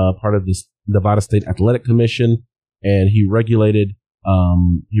was part of this Nevada State Athletic Commission, and he regulated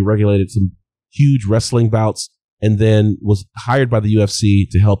some huge wrestling bouts, and then was hired by the UFC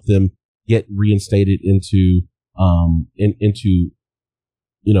to help them get reinstated into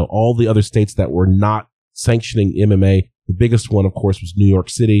all the other states that were not sanctioning MMA. The biggest one, of course, was New York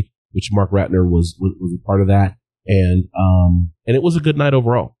City, which Mark Ratner was a part of that, and it was a good night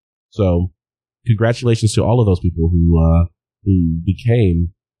overall. So, congratulations to all of those people who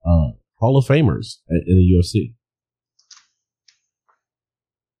became Hall of Famers in the UFC.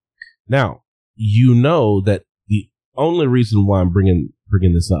 Now, you know that the only reason why I'm bringing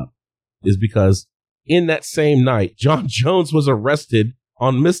this up is because in that same night, Jon Jones was arrested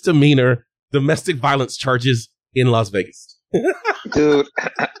on misdemeanor domestic violence charges in Las Vegas. Dude,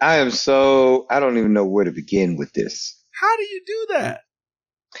 I don't even know where to begin with this. How do you do that?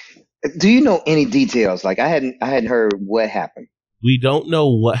 Do you know any details? Like I hadn't heard what happened. We don't know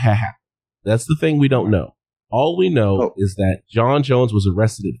what happened. That's the thing we don't know. All we know is that Jon Jones was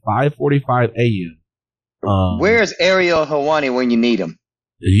arrested at 5:45 a.m. Where's Ariel Helwani when you need him?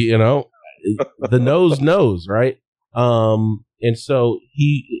 You know, the nose knows, right? And so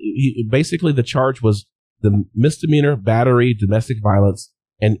he basically, the charge was the misdemeanor battery, domestic violence,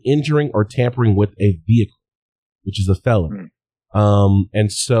 and injuring or tampering with a vehicle, which is a felony.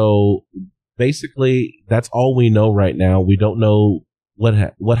 And so basically that's all we know right now. We don't know what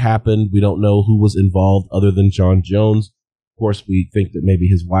happened. We don't know who was involved other than Jon Jones. Of course, we think that maybe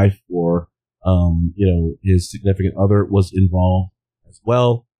his wife or, his significant other was involved as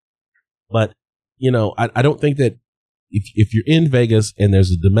well. But, I don't think that if you're in Vegas and there's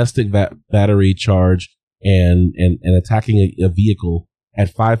a domestic battery charge and attacking a vehicle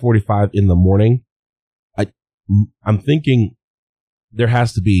at 5:45 in the morning, I'm thinking there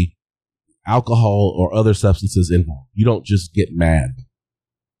has to be alcohol or other substances involved. You don't just get mad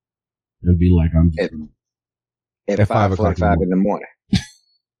and be like, I'm just at 5:45 in the morning.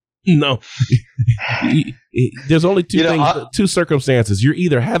 No, there's only two circumstances. You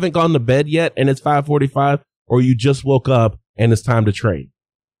either haven't gone to bed yet and it's 5:45, or you just woke up and it's time to train.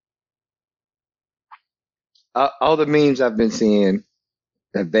 All the memes I've been seeing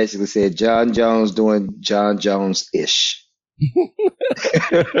have basically said Jon Jones doing Jon Jones-ish.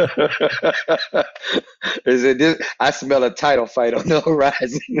 I smell a title fight on the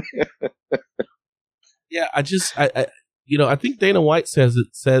horizon. Yeah, I think Dana White said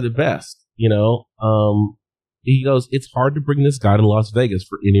it best. He goes, it's hard to bring this guy to Las Vegas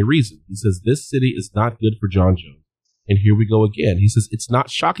for any reason. He says, this city is not good for Jon Jones. And here we go again. He says, it's not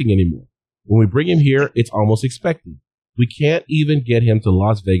shocking anymore. When we bring him here, it's almost expected. We can't even get him to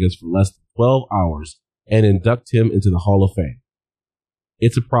Las Vegas for less than 12 hours and induct him into the Hall of Fame.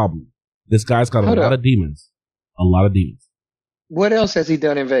 It's a problem. This guy's got a lot of demons. A lot of demons. What else has he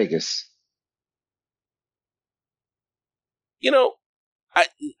done in Vegas?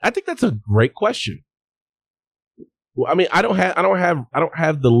 I think that's a great question. Well, I mean, I don't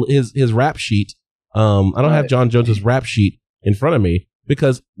have his rap sheet. I don't have Jon Jones's rap sheet in front of me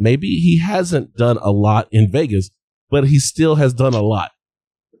because maybe he hasn't done a lot in Vegas, but he still has done a lot.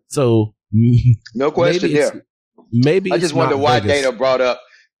 So no question there. Maybe I just wonder why Dana brought up,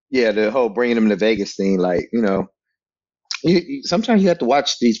 the whole bringing him to Vegas thing. Like, sometimes you have to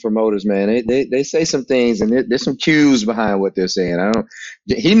watch these promoters, man. They say some things, and there's some cues behind what they're saying.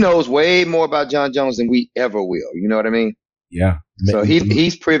 He knows way more about Jon Jones than we ever will. You know what I mean? Yeah. So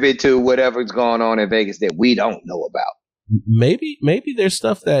he's privy to whatever's going on in Vegas that we don't know about. Maybe there's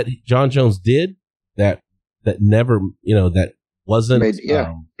stuff that Jon Jones did that never, that wasn't,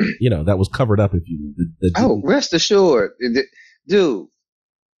 that was covered up, if you will. Rest assured, dude,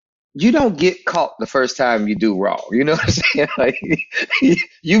 you don't get caught the first time you do wrong. You know what I'm saying? Like,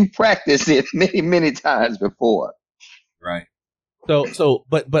 you practiced it many, many times before. Right.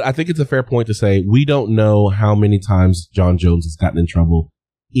 But I think it's a fair point to say we don't know how many times Jon Jones has gotten in trouble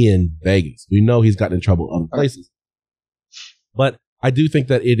in Vegas. We know he's gotten in trouble other places. But I do think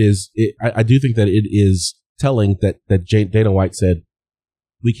that it is telling that Dana White said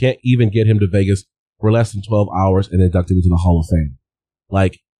we can't even get him to Vegas for less than 12 hours and induct him into the Hall of Fame.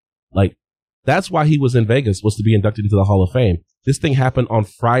 Like that's why he was in Vegas, was to be inducted into the Hall of Fame. This thing happened on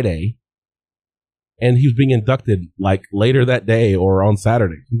Friday, and he was being inducted like later that day or on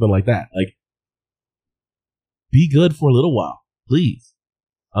Saturday, something like that. Like, be good for a little while, please.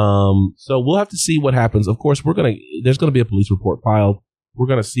 So we'll have to see what happens. Of course, there's gonna be a police report filed. We're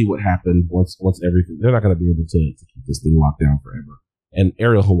gonna see what happened once everything. They're not gonna be able to keep this thing locked down forever. And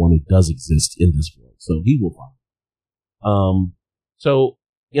Ariel Helwani does exist in this world, so he will find. So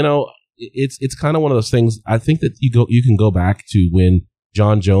it's kind of one of those things. I think that you can go back to when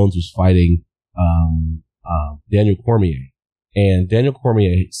Jon Jones was fighting Daniel Cormier, and Daniel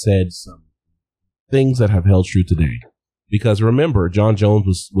Cormier said some things that have held true today. Because remember, Jon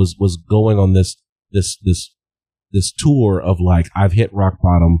Jones was going on this tour of like, I've hit rock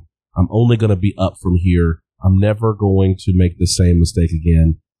bottom. I'm only going to be up from here. I'm never going to make the same mistake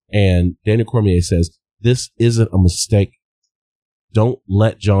again. And Daniel Cormier says, this isn't a mistake. Don't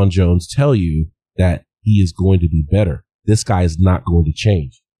let Jon Jones tell you that he is going to be better. This guy is not going to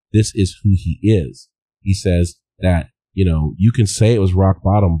change. This is who he is. He says that, you can say it was rock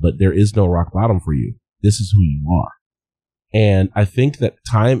bottom, but there is no rock bottom for you. This is who you are. And I think that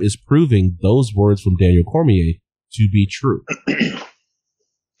time is proving those words from Daniel Cormier to be true.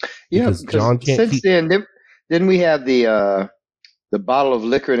 Yeah, because John can't didn't we have the bottle of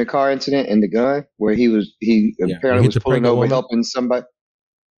liquor in the car incident and the gun where he apparently was pulling over helping somebody.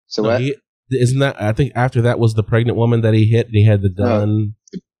 So isn't that? I think after that was the pregnant woman that he hit, and he had the gun.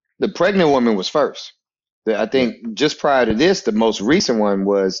 The pregnant woman was first. I think just prior to this, the most recent one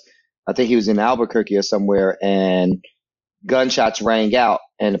was, I think he was in Albuquerque or somewhere, and gunshots rang out,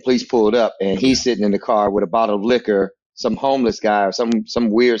 and the police pulled up, and he's sitting in the car with a bottle of liquor, some homeless guy or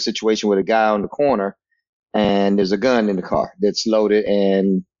some weird situation with a guy on the corner, and there's a gun in the car that's loaded,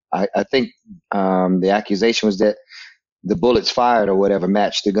 and I think the accusation was that the bullets fired or whatever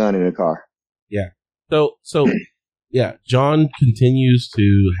matched the gun in the car. Yeah. So yeah, Jon continues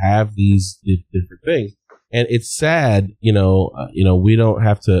to have these different things, and it's sad. We don't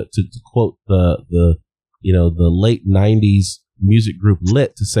have to quote the late '90s music group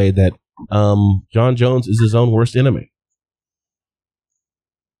Lit to say that Jon Jones is his own worst enemy.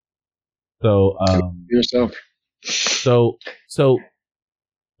 So yourself. So,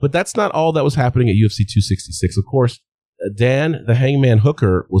 but that's not all that was happening at UFC 266. Of course, Dan the Hangman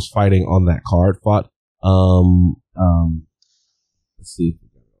Hooker was fighting on that card. Fought. Let's see.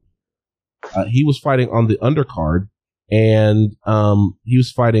 He was fighting on the undercard, and he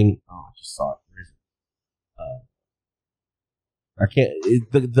was fighting. Oh, I just saw it. I can't.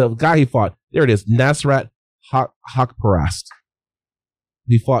 The guy he fought. There it is. Nasrat Haqparast.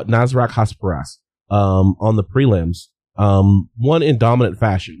 He fought Nasrat Haqparast on the prelims. Won in dominant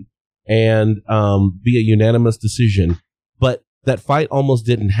fashion and via unanimous decision. But that fight almost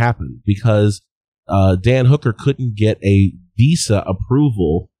didn't happen because Dan Hooker couldn't get a visa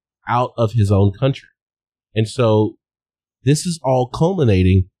approval out of his own country. And so this is all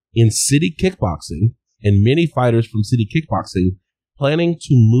culminating in City Kickboxing and many fighters from City Kickboxing planning to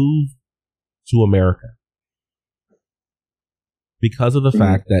move to America because of the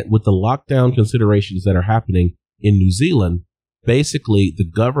fact that with the lockdown considerations that are happening in New Zealand, basically the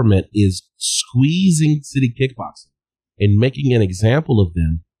government is squeezing City Kickboxing and making an example of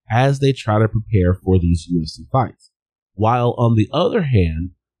them as they try to prepare for these UFC fights. While on the other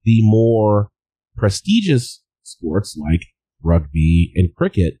hand, the more prestigious sports like rugby and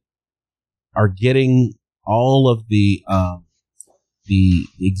cricket are getting all of the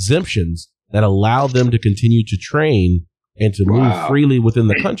exemptions that allow them to continue to train and to move freely within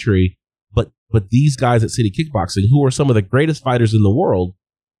the country. But these guys at City Kickboxing, who are some of the greatest fighters in the world,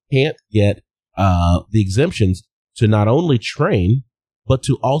 can't get the exemptions to not only train, but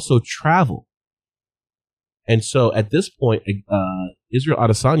to also travel. And so at this point, Israel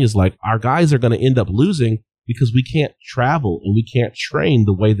Adesanya is like, our guys are going to end up losing because we can't travel and we can't train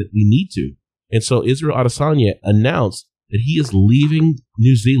the way that we need to. And so Israel Adesanya announced that he is leaving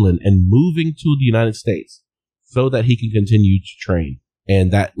New Zealand and moving to the United States so that he can continue to train.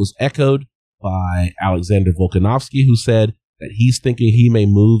 And that was echoed by Alexander Volkanovski, who said that he's thinking he may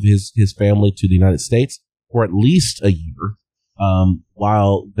move his family to the United States for at least a year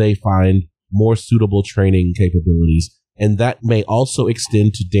while they find more suitable training capabilities. And that may also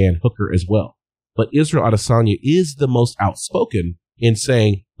extend to Dan Hooker as well. But Israel Adesanya is the most outspoken in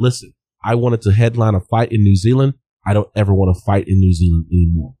saying, listen, I wanted to headline a fight in New Zealand. I don't ever want to fight in New Zealand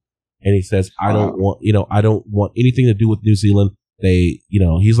anymore. And he says, I don't want anything to do with New Zealand.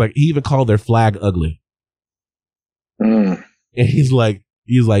 He's like, he even called their flag ugly. And he's like,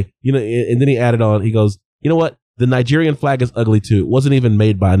 and then he added on, he goes, you know what? The Nigerian flag is ugly too. It wasn't even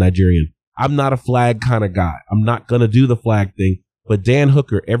made by a Nigerian. I'm not a flag kind of guy. I'm not going to do the flag thing. But Dan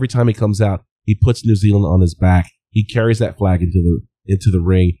Hooker, every time he comes out, he puts New Zealand on his back. He carries that flag into the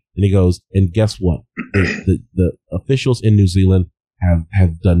ring, and he goes, and guess what? The officials in New Zealand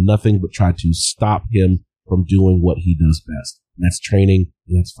have done nothing but try to stop him from doing what he does best. And that's training,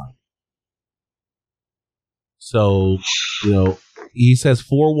 and that's fighting. So, he says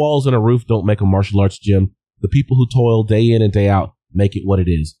 4 walls and a roof don't make a martial arts gym. The people who toil day in and day out make it what it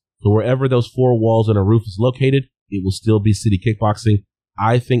is. So wherever those 4 walls and a roof is located, it will still be City Kickboxing.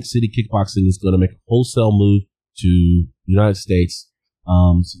 I think City Kickboxing is going to make a wholesale move to the United States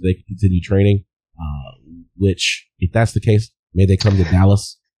so they can continue training, which, if that's the case, may they come to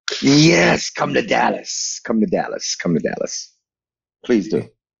Dallas? Yes, come to Dallas. Come to Dallas. Come to Dallas. Please do.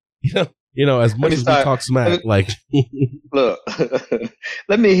 As much as we talk smack, look,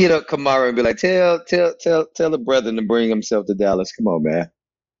 let me hit up Kamaru and be like, tell the brethren to bring himself to Dallas. Come on, man.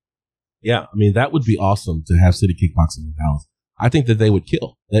 Yeah, I mean, that would be awesome to have City Kickboxing in Dallas. I think that they would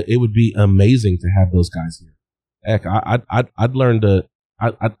kill. It would be amazing to have those guys here. Heck, I'd learn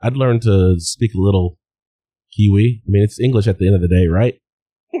to speak a little Kiwi. I mean, it's English at the end of the day, right?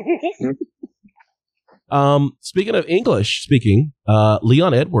 Speaking of English,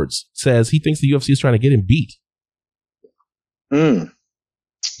 Leon Edwards says he thinks the UFC is trying to get him beat.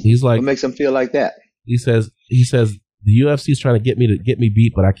 He's like, what makes him feel like that? He says the UFC is trying to get me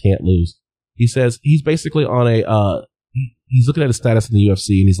beat, but I can't lose. He says he's basically on he's looking at his status in the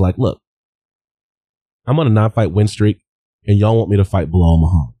UFC, and he's like, look, I'm on a 9-fight win streak, and y'all want me to fight Belal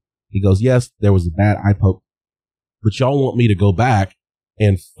Muhammad. He goes, yes, there was a bad eye poke, but y'all want me to go back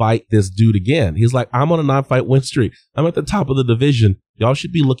and fight this dude again. He's like, I'm on a 9-fight win streak. I'm at the top of the division. Y'all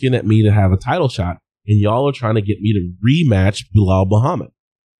should be looking at me to have a title shot, and y'all are trying to get me to rematch Belal Muhammad.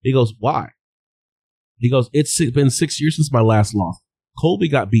 He goes, why? He goes, it's been 6 years since my last loss. Colby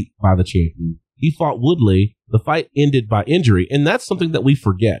got beat by the champion. He fought Woodley. The fight ended by injury, and that's something that we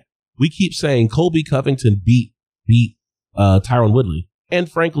forget. We keep saying Colby Covington beat Tyron Woodley, and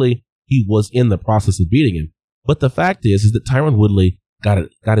frankly, he was in the process of beating him. But the fact is that Tyron Woodley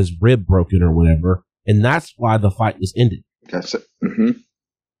got his rib broken or whatever, and that's why the fight was ended. That's it. Mm-hmm. It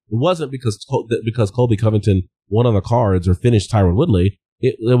wasn't because Colby Covington won on the cards or finished Tyron Woodley.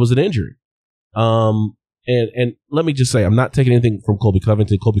 It was an injury. And let me just say, I'm not taking anything from Colby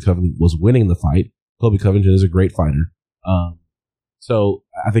Covington. Colby Covington was winning the fight. Colby Covington is a great fighter. So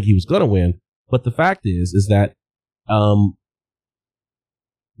I think he was going to win. But the fact is that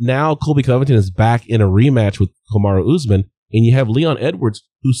now Colby Covington is back in a rematch with Kamaru Usman, and you have Leon Edwards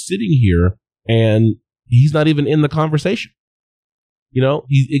who's sitting here and he's not even in the conversation.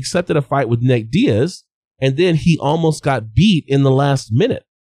 He accepted a fight with Nate Diaz, and then he almost got beat in the last minute.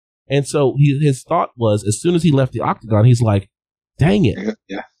 And so his thought was, as soon as he left the octagon, he's like, dang it.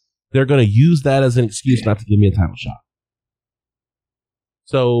 Yeah. They're going to use that as an excuse not to give me a title shot.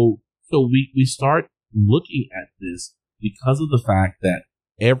 So we start looking at this because of the fact that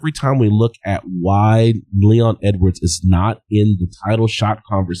every time we look at why Leon Edwards is not in the title shot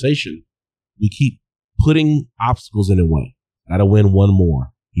conversation, we keep putting obstacles in the way. Got to win one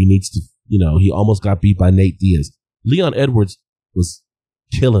more. He needs to, he almost got beat by Nate Diaz. Leon Edwards was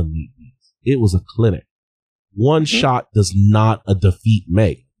killing Nate Diaz. It was a clinic. One shot does not a defeat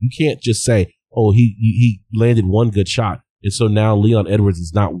make. You can't just say, oh, he landed one good shot, and so now Leon Edwards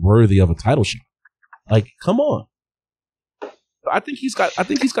is not worthy of a title shot. Like, come on. I think he's got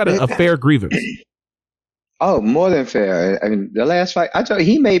a fair grievance. Oh, more than fair. I mean, the last fight, I told you,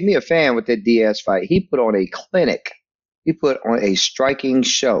 he made me a fan with that Diaz fight. He put on a clinic. He put on a striking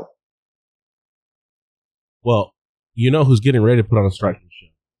show. Well, you know who's getting ready to put on a striking show?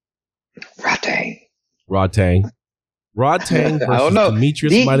 Rod Tang versus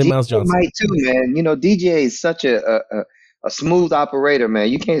Demetrius Mighty Mouse Johnson. Might too, man. DJ is such a smooth operator, man.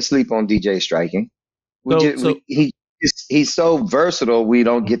 You can't sleep on DJ striking. He's so versatile. We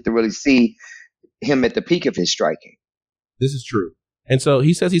don't get to really see him at the peak of his striking. This is true. And so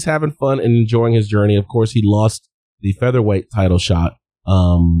he says he's having fun and enjoying his journey. Of course, he lost the featherweight title shot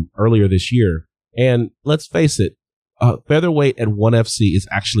earlier this year. And let's face it, featherweight at 1FC is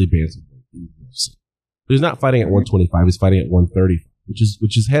actually bantamweight in the UFC. But he's not fighting at 125. He's fighting at 130,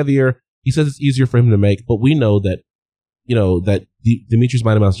 which is heavier. He says it's easier for him to make, but we know that, that Demetrius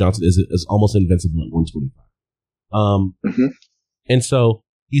Mighty Mouse Johnson is almost invincible at 125. And so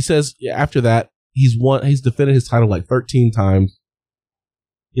he says after that, he's defended his title like 13 times.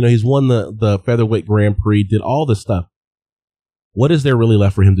 He's won the featherweight Grand Prix, did all this stuff. What is there really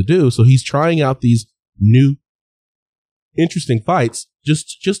left for him to do? So he's trying out these new, interesting fights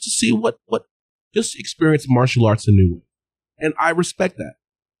just to see just experience martial arts a new way. And I respect that.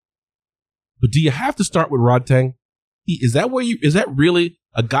 But do you have to start with Rodtang? Is that really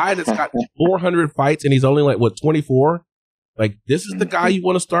a guy that's got 400 fights and he's only like 24? Like, this is the guy you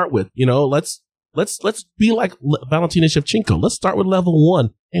want to start with. Let's be like Valentina Shevchenko. Let's start with level 1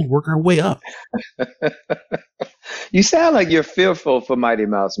 and work our way up. You sound like you're fearful for Mighty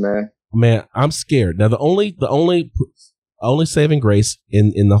Mouse, man. Man, I'm scared. Now, the only saving grace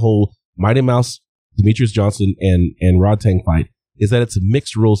in the whole Mighty Mouse, Demetrius Johnson and Rodtang fight is that it's a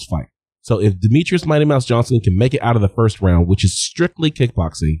mixed rules fight. So if Demetrius Mighty Mouse Johnson can make it out of the first round, which is strictly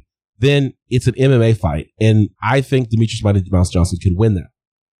kickboxing, then it's an MMA fight. And I think Demetrius Mighty Mouse Johnson can win that.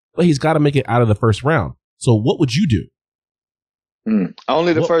 But he's got to make it out of the first round. So what would you do?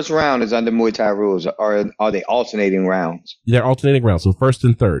 Only the first round is under Muay Thai rules. Or are they alternating rounds? They're alternating rounds, so first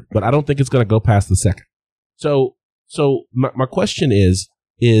and third. But I don't think it's going to go past the second. So my question is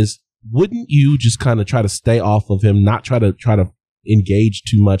wouldn't you just kind of try to stay off of him, not try to engage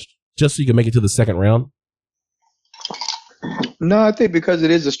too much, just so you can make it to the second round? No, I think because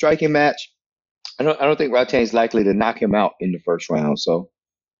it is a striking match, I don't think Rodtang's likely to knock him out in the first round. So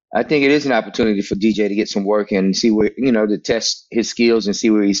I think it is an opportunity for DJ to get some work and see where, to test his skills and see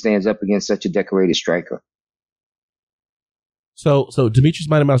where he stands up against such a decorated striker. So Demetrius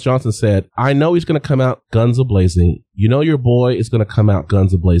Mighty Mouse Johnson said, I know he's going to come out guns a-blazing. Your boy is going to come out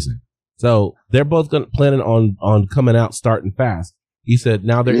guns a-blazing. So they're both planning on coming out starting fast. He said,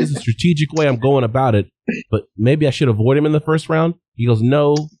 now there is a strategic way I'm going about it, but maybe I should avoid him in the first round. He goes,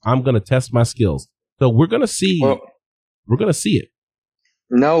 no, I'm going to test my skills. So we're going to see. We're going to see it.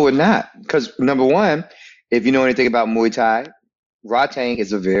 No, we're not. Because number one, if you know anything about Muay Thai, Rodtang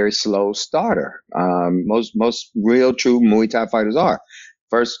is a very slow starter. Most real true Muay Thai fighters are.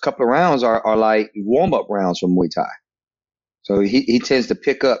 First couple of rounds are like warm-up rounds for Muay Thai. So he tends to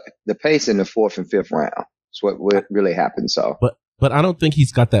pick up the pace in the fourth and fifth round. That's what really happens. So, but I don't think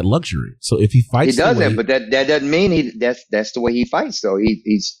he's got that luxury. So if he fights, he doesn't. But that doesn't mean that's the way he fights. So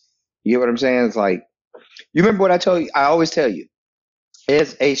he's you know what I'm saying? It's like, you remember what I told you? I always tell you,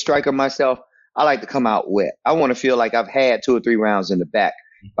 as a striker myself, I like to come out wet. I want to feel like I've had 2 or 3 rounds in the back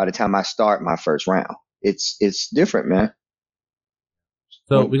by the time I start my first round. It's different, man.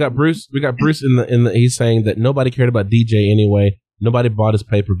 So we got Bruce in the he's saying that nobody cared about DJ anyway. Nobody bought his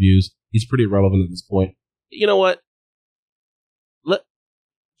pay-per-views. He's pretty irrelevant at this point. You know what?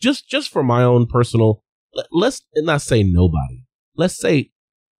 Just for my own personal, let's not say nobody. Let's say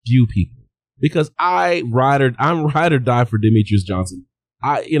few people, because I'm ride or die for Demetrius Johnson.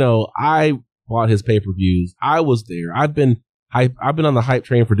 I bought his pay-per-views. I was there. I've been on the hype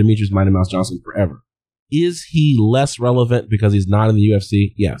train for Demetrius Mighty Mouse Johnson forever. Is he less relevant because he's not in the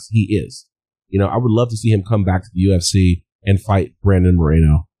UFC? Yes, he is. I would love to see him come back to the UFC and fight Brandon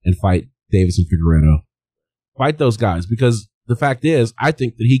Moreno and fight Davison Figueiredo. Fight those guys, because the fact is, I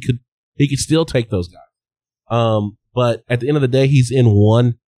think that he could still take those guys. But at the end of the day, he's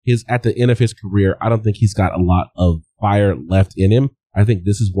at the end of his career. I don't think he's got a lot of fire left in him. I think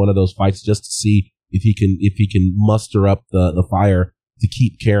this is one of those fights just to see if he can muster up the fire to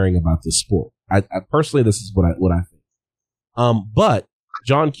keep caring about this sport. I personally, this is what I think. But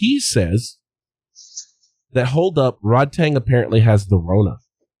John Keys says that, hold up, Rodtang apparently has the Rona.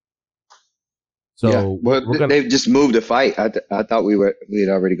 So yeah, they've just moved the fight. I thought we had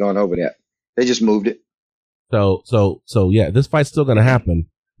already gone over that. They just moved it. So yeah, this fight's still going to happen.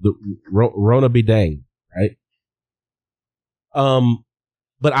 The Rona be dang, right?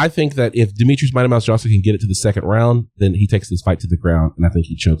 But I think that if Demetrius Mighty Mouse Johnson can get it to the second round, then he takes this fight to the ground, and I think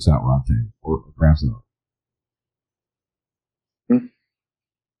he chokes out Rodtang or grabs it on.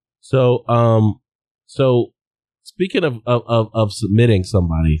 So speaking of submitting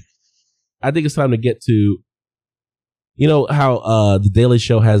somebody, I think it's time to get to, how the Daily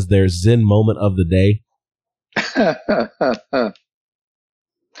Show has their Zen moment of the day.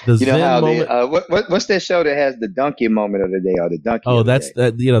 What's that show that has the donkey moment of the day or the donkey? Oh, that's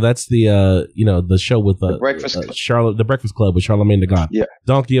the show with the Breakfast Club with Charlamagne tha God. Yeah,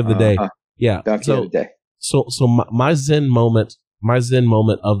 donkey of the day. Yeah, donkey of the day. So my Zen moment my zen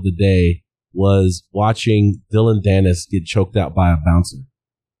moment of the day was watching Dylan Dennis get choked out by a bouncer,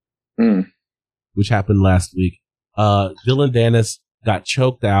 which happened last week. Dylan Dennis got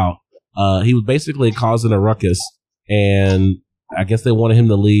choked out. He was basically causing a ruckus, and I guess they wanted him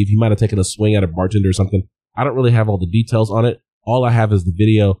to leave. He might have taken a swing at a bartender or something. I don't really have all the details on it. All I have is the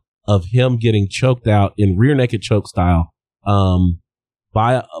video of him getting choked out in rear naked choke style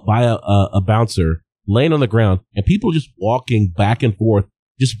by a bouncer laying on the ground, and people just walking back and forth,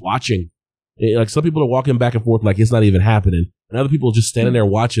 just watching. Like some people are walking back and forth like it's not even happening, and other people are just standing there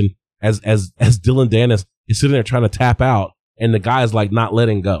watching as Dylan Dennis is sitting there trying to tap out, and the guy is like not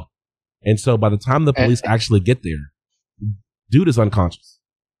letting go. And so by the time the police actually get there, dude is unconscious.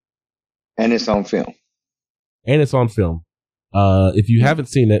 And it's on film. If you haven't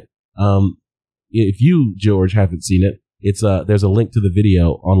seen it, if you, George, haven't seen it, it's there's a link to the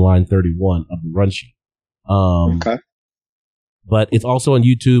video on line 31 of the run sheet. Okay. But it's also on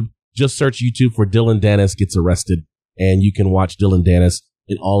YouTube. Just search YouTube for Dylan Dennis gets arrested, and you can watch Dylan Dennis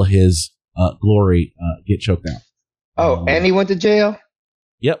in all his glory get choked out. Oh, and he went to jail?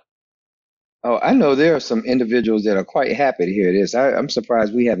 Yep. Oh, I know there are some individuals that are quite happy to hear this. I'm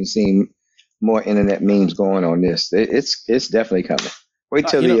surprised we haven't seen more internet memes going on this. It's definitely coming. Wait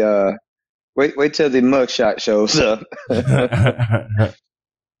till the mugshot shows up.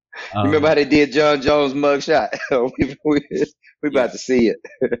 Remember how they did John Jones mugshot? we about to see it.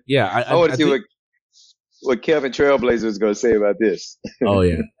 Yeah, I want to see what Kevin Trailblazer is going to say about this. Oh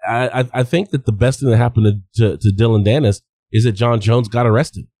yeah, I think that the best thing that happened to Dylan Dennis is that John Jones got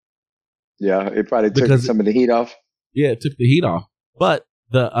arrested. Yeah, it probably took some of the heat off. Yeah, it took the heat off. But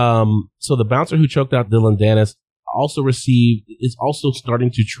so the bouncer who choked out Dylan Dennis is also starting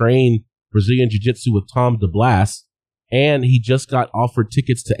to train Brazilian Jiu-Jitsu with Tom DeBlas, and he just got offered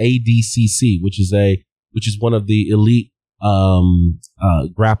tickets to ADCC, which is one of the elite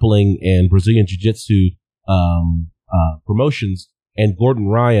grappling and Brazilian Jiu-Jitsu promotions. And Gordon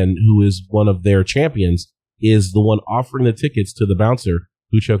Ryan, who is one of their champions, is the one offering the tickets to the bouncer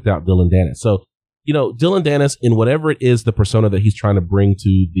who choked out Dylan Dennis. So, Dylan Dennis, in whatever it is, the persona that he's trying to bring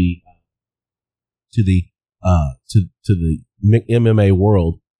to the MMA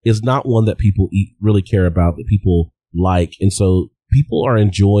world is not one that people really care about, that people like. And so people are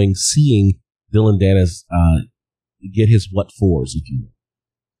enjoying seeing Dylan Dennis get his what fors, if you will.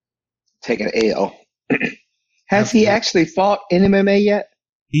 Take an L. Has he actually fought in MMA yet?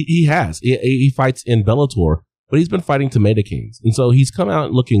 He has. He fights in Bellator, but he's been fighting Tomato Kings. And so he's come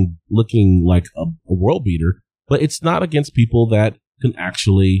out looking like a world beater, but it's not against people that can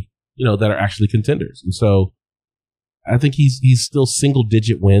actually, that are actually contenders. And so I think he's still single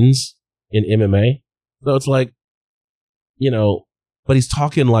digit wins in MMA. So it's like, but he's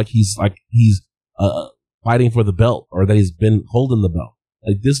talking like he's fighting for the belt, or that he's been holding the belt.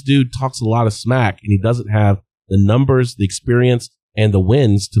 Like, this dude talks a lot of smack, and he doesn't have the numbers, the experience, and the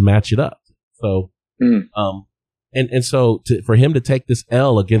wins to match it up. So, and so for him to take this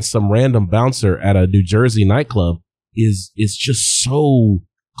L against some random bouncer at a New Jersey nightclub is just so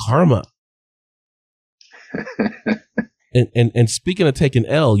karma. and speaking of taking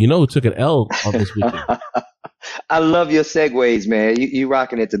L, who took an L on this weekend? I love your segues, man. You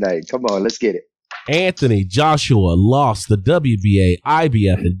rocking it tonight. Come on, let's get it. Anthony Joshua lost the WBA,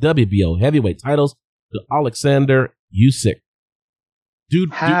 IBF, and WBO heavyweight titles to Alexander Usyk.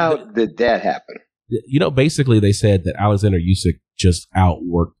 Dude, did that happen? Basically they said that Alexander Usyk just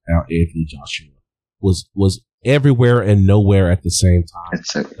outworked out Anthony Joshua. Was everywhere and nowhere at the same time.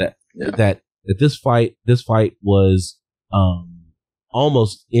 That this fight was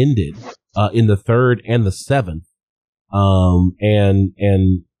almost ended in the third and the seventh. And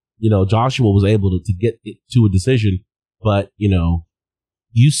Joshua was able to get it to a decision, but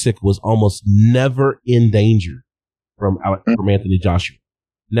Usyk was almost never in danger from Anthony Joshua.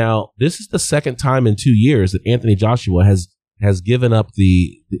 Now, this is the second time in 2 years that Anthony Joshua has given up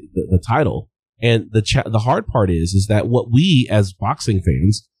the title. And the hard part is that what we as boxing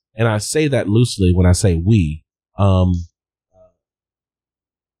fans, and I say that loosely when I say we,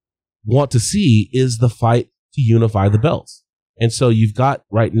 want to see is the fight to unify the belts. And so you've got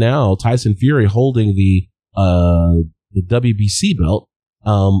right now Tyson Fury holding the WBC belt,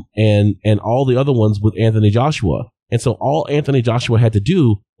 and all the other ones with Anthony Joshua. And so all Anthony Joshua had to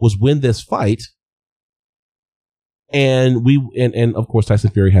do was win this fight. And of course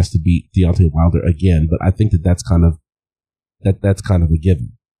Tyson Fury has to beat Deontay Wilder again, but I think that's kind of a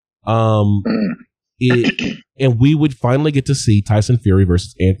given. And we would finally get to see Tyson Fury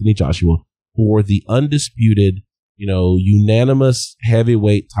versus Anthony Joshua for the undisputed, unanimous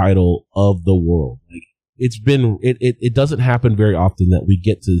heavyweight title of the world. Like, it doesn't happen very often that we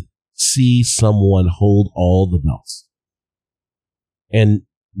get to see someone hold all the belts. And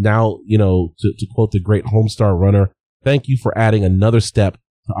now, to quote the great Homestar Runner, thank you for adding another step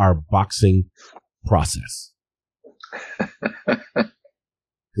to our boxing process.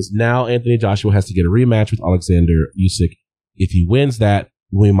 Because now Anthony Joshua has to get a rematch with Alexander Usyk. If he wins that,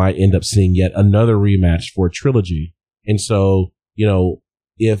 we might end up seeing yet another rematch for a trilogy. And so,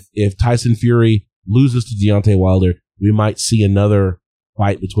 if Tyson Fury loses to Deontay Wilder, we might see another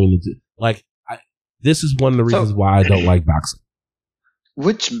fight between the two. This is one of the reasons why I don't like boxing.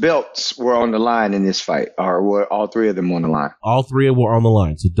 Which belts were on the line in this fight, or were all three of them on the line? All three were on the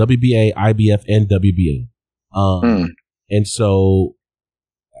line. So WBA, IBF, and WBO. And so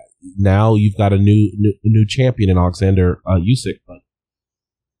now you've got a new champion in Alexander Usyk. But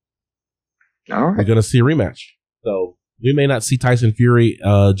all right. We're going to see a rematch. So we may not see Tyson Fury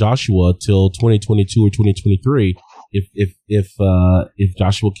Joshua till 2022 or 2023 if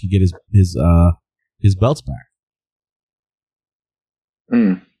Joshua can get his belts back.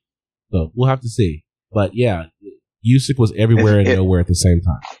 So we'll have to see. But yeah, Usyk was everywhere and nowhere at the same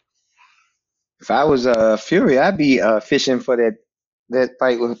time. If I was Fury, I'd be fishing for that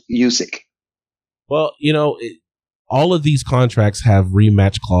fight with Usyk. Well, all of these contracts have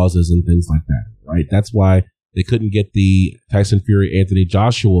rematch clauses and things like that, right? That's why they couldn't get the Tyson Fury Anthony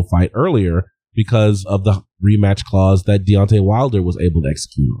Joshua fight earlier, because of the rematch clause that Deontay Wilder was able to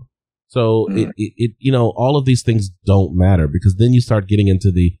execute on. So all of these things don't matter, because then you start getting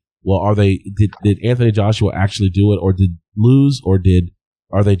into did Anthony Joshua actually do it, or did lose, or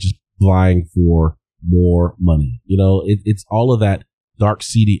are they just vying for more money? It's all of that dark,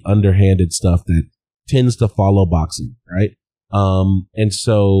 seedy, underhanded stuff that tends to follow boxing, right? And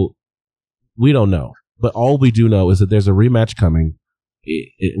so we don't know, but all we do know is that there's a rematch coming.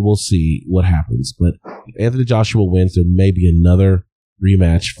 We'll see what happens, but if Anthony Joshua wins, there may be another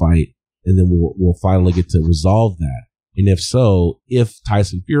rematch fight, and then we'll finally get to resolve that. And if so, if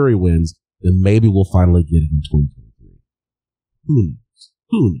Tyson Fury wins, then maybe we'll finally get it in 2023.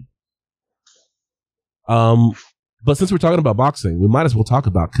 Who knows? But since we're talking about boxing, we might as well talk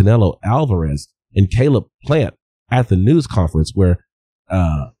about Canelo Alvarez and Caleb Plant at the news conference, where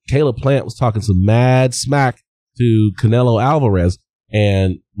Caleb Plant was talking some mad smack to Canelo Alvarez,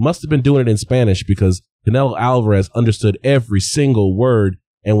 and must have been doing it in Spanish, because Canelo Alvarez understood every single word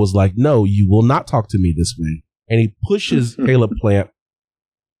and was like, no, you will not talk to me this way. And he pushes Caleb Plant.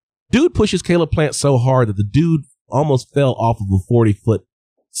 Dude pushes Caleb Plant so hard that the dude almost fell off of a 40-foot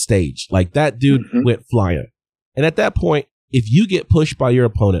stage. Like, that dude went flying. And at that point, if you get pushed by your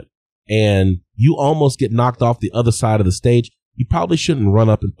opponent and you almost get knocked off the other side of the stage, you probably shouldn't run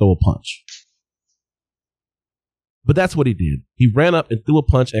up and throw a punch. But that's what he did. He ran up and threw a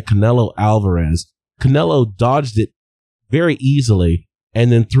punch at Canelo Alvarez. Canelo dodged it very easily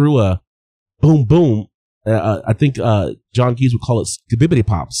and then threw a boom, boom. I think John Keys would call it skibbity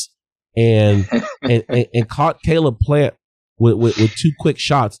pops, and caught Caleb Plant with two quick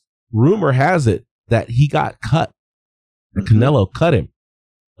shots. Rumor has it that he got cut. That Canelo cut him.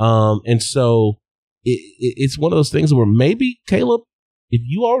 And so it's one of those things where maybe, Caleb, if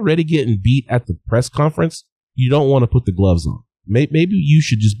you already getting beat at the press conference, you don't want to put the gloves on. Maybe you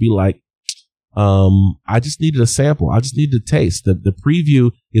should just be like, I just needed a sample. I just needed a taste. The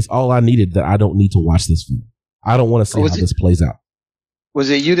preview is all I needed, that I don't need to watch this film. I don't want to see how this plays out. Was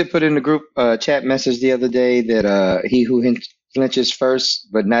it you that put in the group chat message the other day that he who flinches first,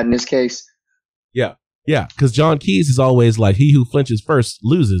 but not in this case? Yeah. Because John Keys is always like, he who flinches first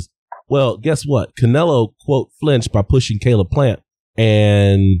loses. Well, guess what? Canelo, quote, flinched by pushing Caleb Plant,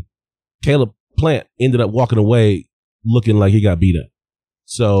 and Caleb Plant ended up walking away looking like he got beat up.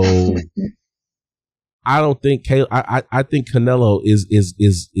 So I don't think I think Canelo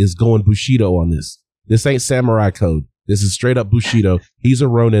is going Bushido on this. This ain't Samurai Code. This is straight up Bushido. He's a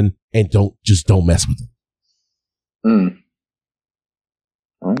Ronin, and don't mess with him.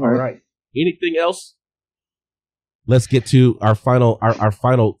 All right. Anything else? Let's get to our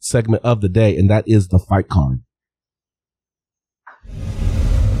final segment of the day, and that is the fight card.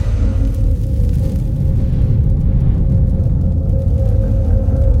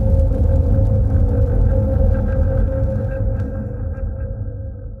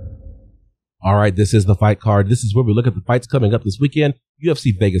 All right, this is the fight card. This is where we look at the fights coming up this weekend.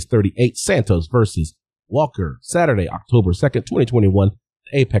 UFC Vegas 38, Santos versus Walker, Saturday, October 2nd, 2021,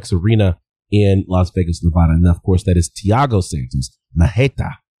 the Apex Arena in Las Vegas, Nevada. And of course, that is Thiago Santos,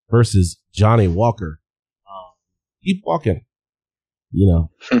 Marreta versus Johnny Walker. Keep walking.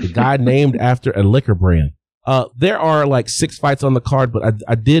 The guy named after a liquor brand. There are like 6 fights on the card, but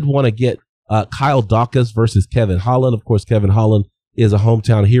I did want to get Kyle Dawkins versus Kevin Holland. Of course, Kevin Holland is a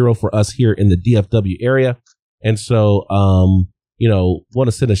hometown hero for us here in the DFW area. And so, want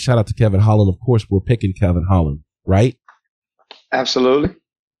to send a shout out to Kevin Holland. Of course, we're picking Kevin Holland, right? Absolutely.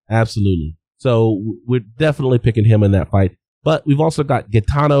 Absolutely. So we're definitely picking him in that fight. But we've also got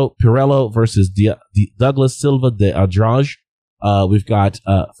Gaetano Pirello versus Douglas Silva de Andrade. We've got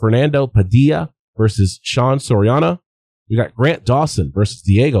Fernando Padilla versus Sean Soriano. We got Grant Dawson versus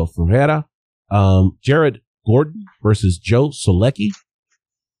Diego Ferreira. Jared Gordon versus Joe Solecki.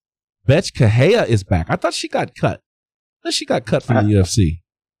 Betch Kahea is back. I thought she got cut. She got cut from the UFC.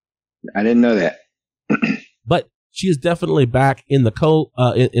 I didn't know that. But she is definitely back in the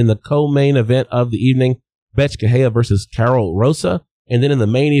co-main event of the evening. Betch Kahea versus Carol Rosa. And then in the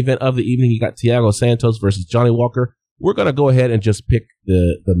main event of the evening, you got Thiago Santos versus Johnny Walker. We're going to go ahead and just pick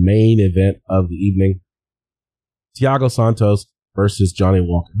the main event of the evening. Thiago Santos versus Johnny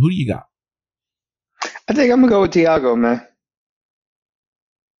Walker. Who do you got? I think I'm going to go with Thiago, man.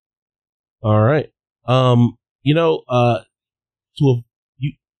 All right.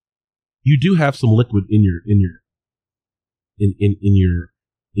 You do have some liquid in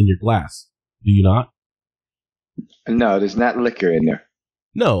your glass, do you not? No, there's not liquor in there.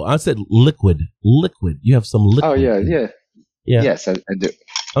 No, I said liquid. Liquid. You have some liquid. Oh yeah. Yes, I do.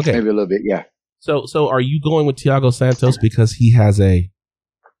 Okay, maybe a little bit. Yeah. So are you going with Thiago Santos because he has a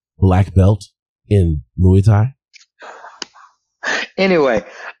black belt in Muay Thai? Anyway,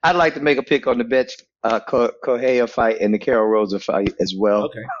 I'd like to make a pick on the Betch Kahea fight and the Carol Rosa fight as well.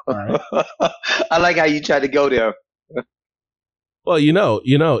 Okay. All right. I like how you tried to go there. Well,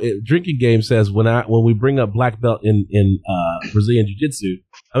 drinking game says when we bring up black belt in Brazilian Jiu-Jitsu,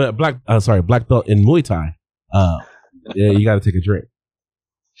 black belt in Muay Thai, you got to take a drink.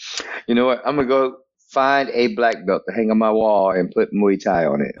 You know what? I'm gonna go find a black belt to hang on my wall and put Muay Thai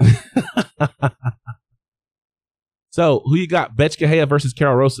on it. So, who you got? Betch Kahea versus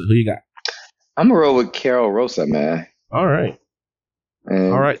Carol Rosa. Who you got? I'm gonna roll with Carol Rosa, man. All right.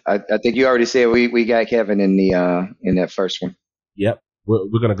 And all right. I think you already said we got Kevin in that first one. Yep.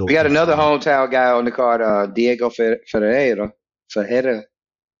 We're gonna go. We got another hometown guy on the card, Diego Ferreira.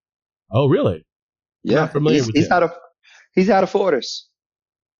 Oh, really? Yeah, familiar with he's out of Fortis.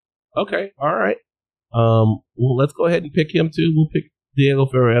 Okay. All right. Well, let's go ahead and pick him too. We'll pick Diego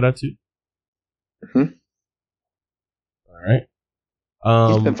Ferreira too. Mm-hmm. All right.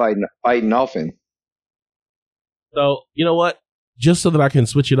 He's been fighting often. So you know what? Just so that I can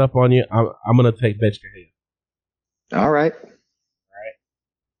switch it up on you, I'm gonna take Betch Kahea. All right.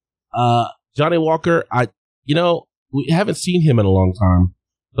 Johnny Walker, we haven't seen him in a long time,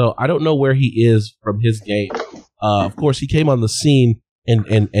 so I don't know where he is from his game. Of course, he came on the scene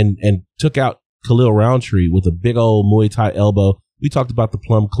and took out Khalil Roundtree with a big old Muay Thai elbow. We talked about the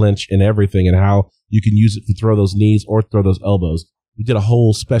plum clinch and everything and how you can use it to throw those knees or throw those elbows. We did a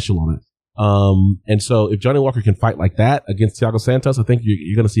whole special on it. And so if Johnny Walker can fight like that against Thiago Santos, I think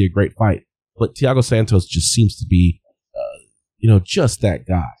you're going to see a great fight. But Thiago Santos just seems to be, just that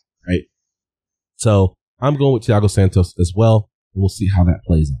guy. Right. So I'm going with Thiago Santos as well. And we'll see how that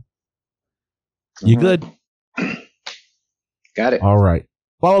plays out. You good? Got it. All right.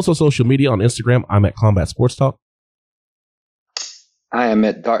 Follow us on social media. On Instagram, I'm at Combat Sports Talk. I am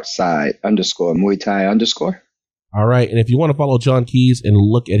at Darkside _Muay Thai _ All right. And if you want to follow John Keys and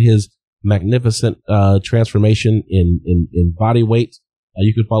look at his magnificent transformation in body weight,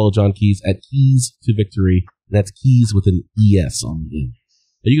 you can follow John Keys at Keys to Victory. That's Keys with an ES on the end.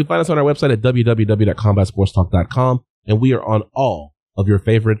 You can find us on our website at www.combatsportstalk.com, and we are on all of your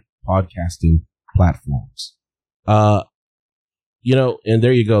favorite podcasting platforms. And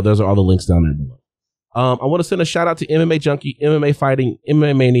there you go. Those are all the links down there below. I want to send a shout out to MMA Junkie, MMA Fighting,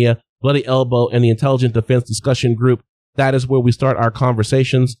 MMA Mania, Bloody Elbow, and the Intelligent Defense Discussion Group. That is where we start our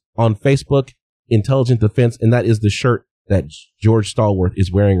conversations on Facebook, Intelligent Defense, and that is the shirt that George Stallworth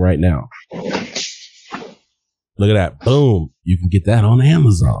is wearing right now. Look at that. Boom. You can get that on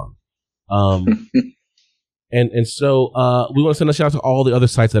Amazon. And so we want to send a shout out to all the other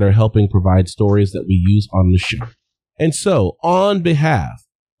sites that are helping provide stories that we use on the show. And so on behalf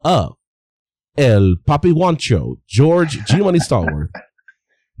of El Papi Wancho, George G Money Stallworth,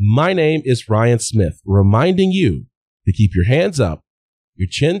 my name is Ryan Smith, reminding you to keep your hands up, your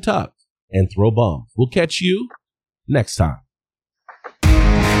chin tucked, and throw bombs. We'll catch you next time.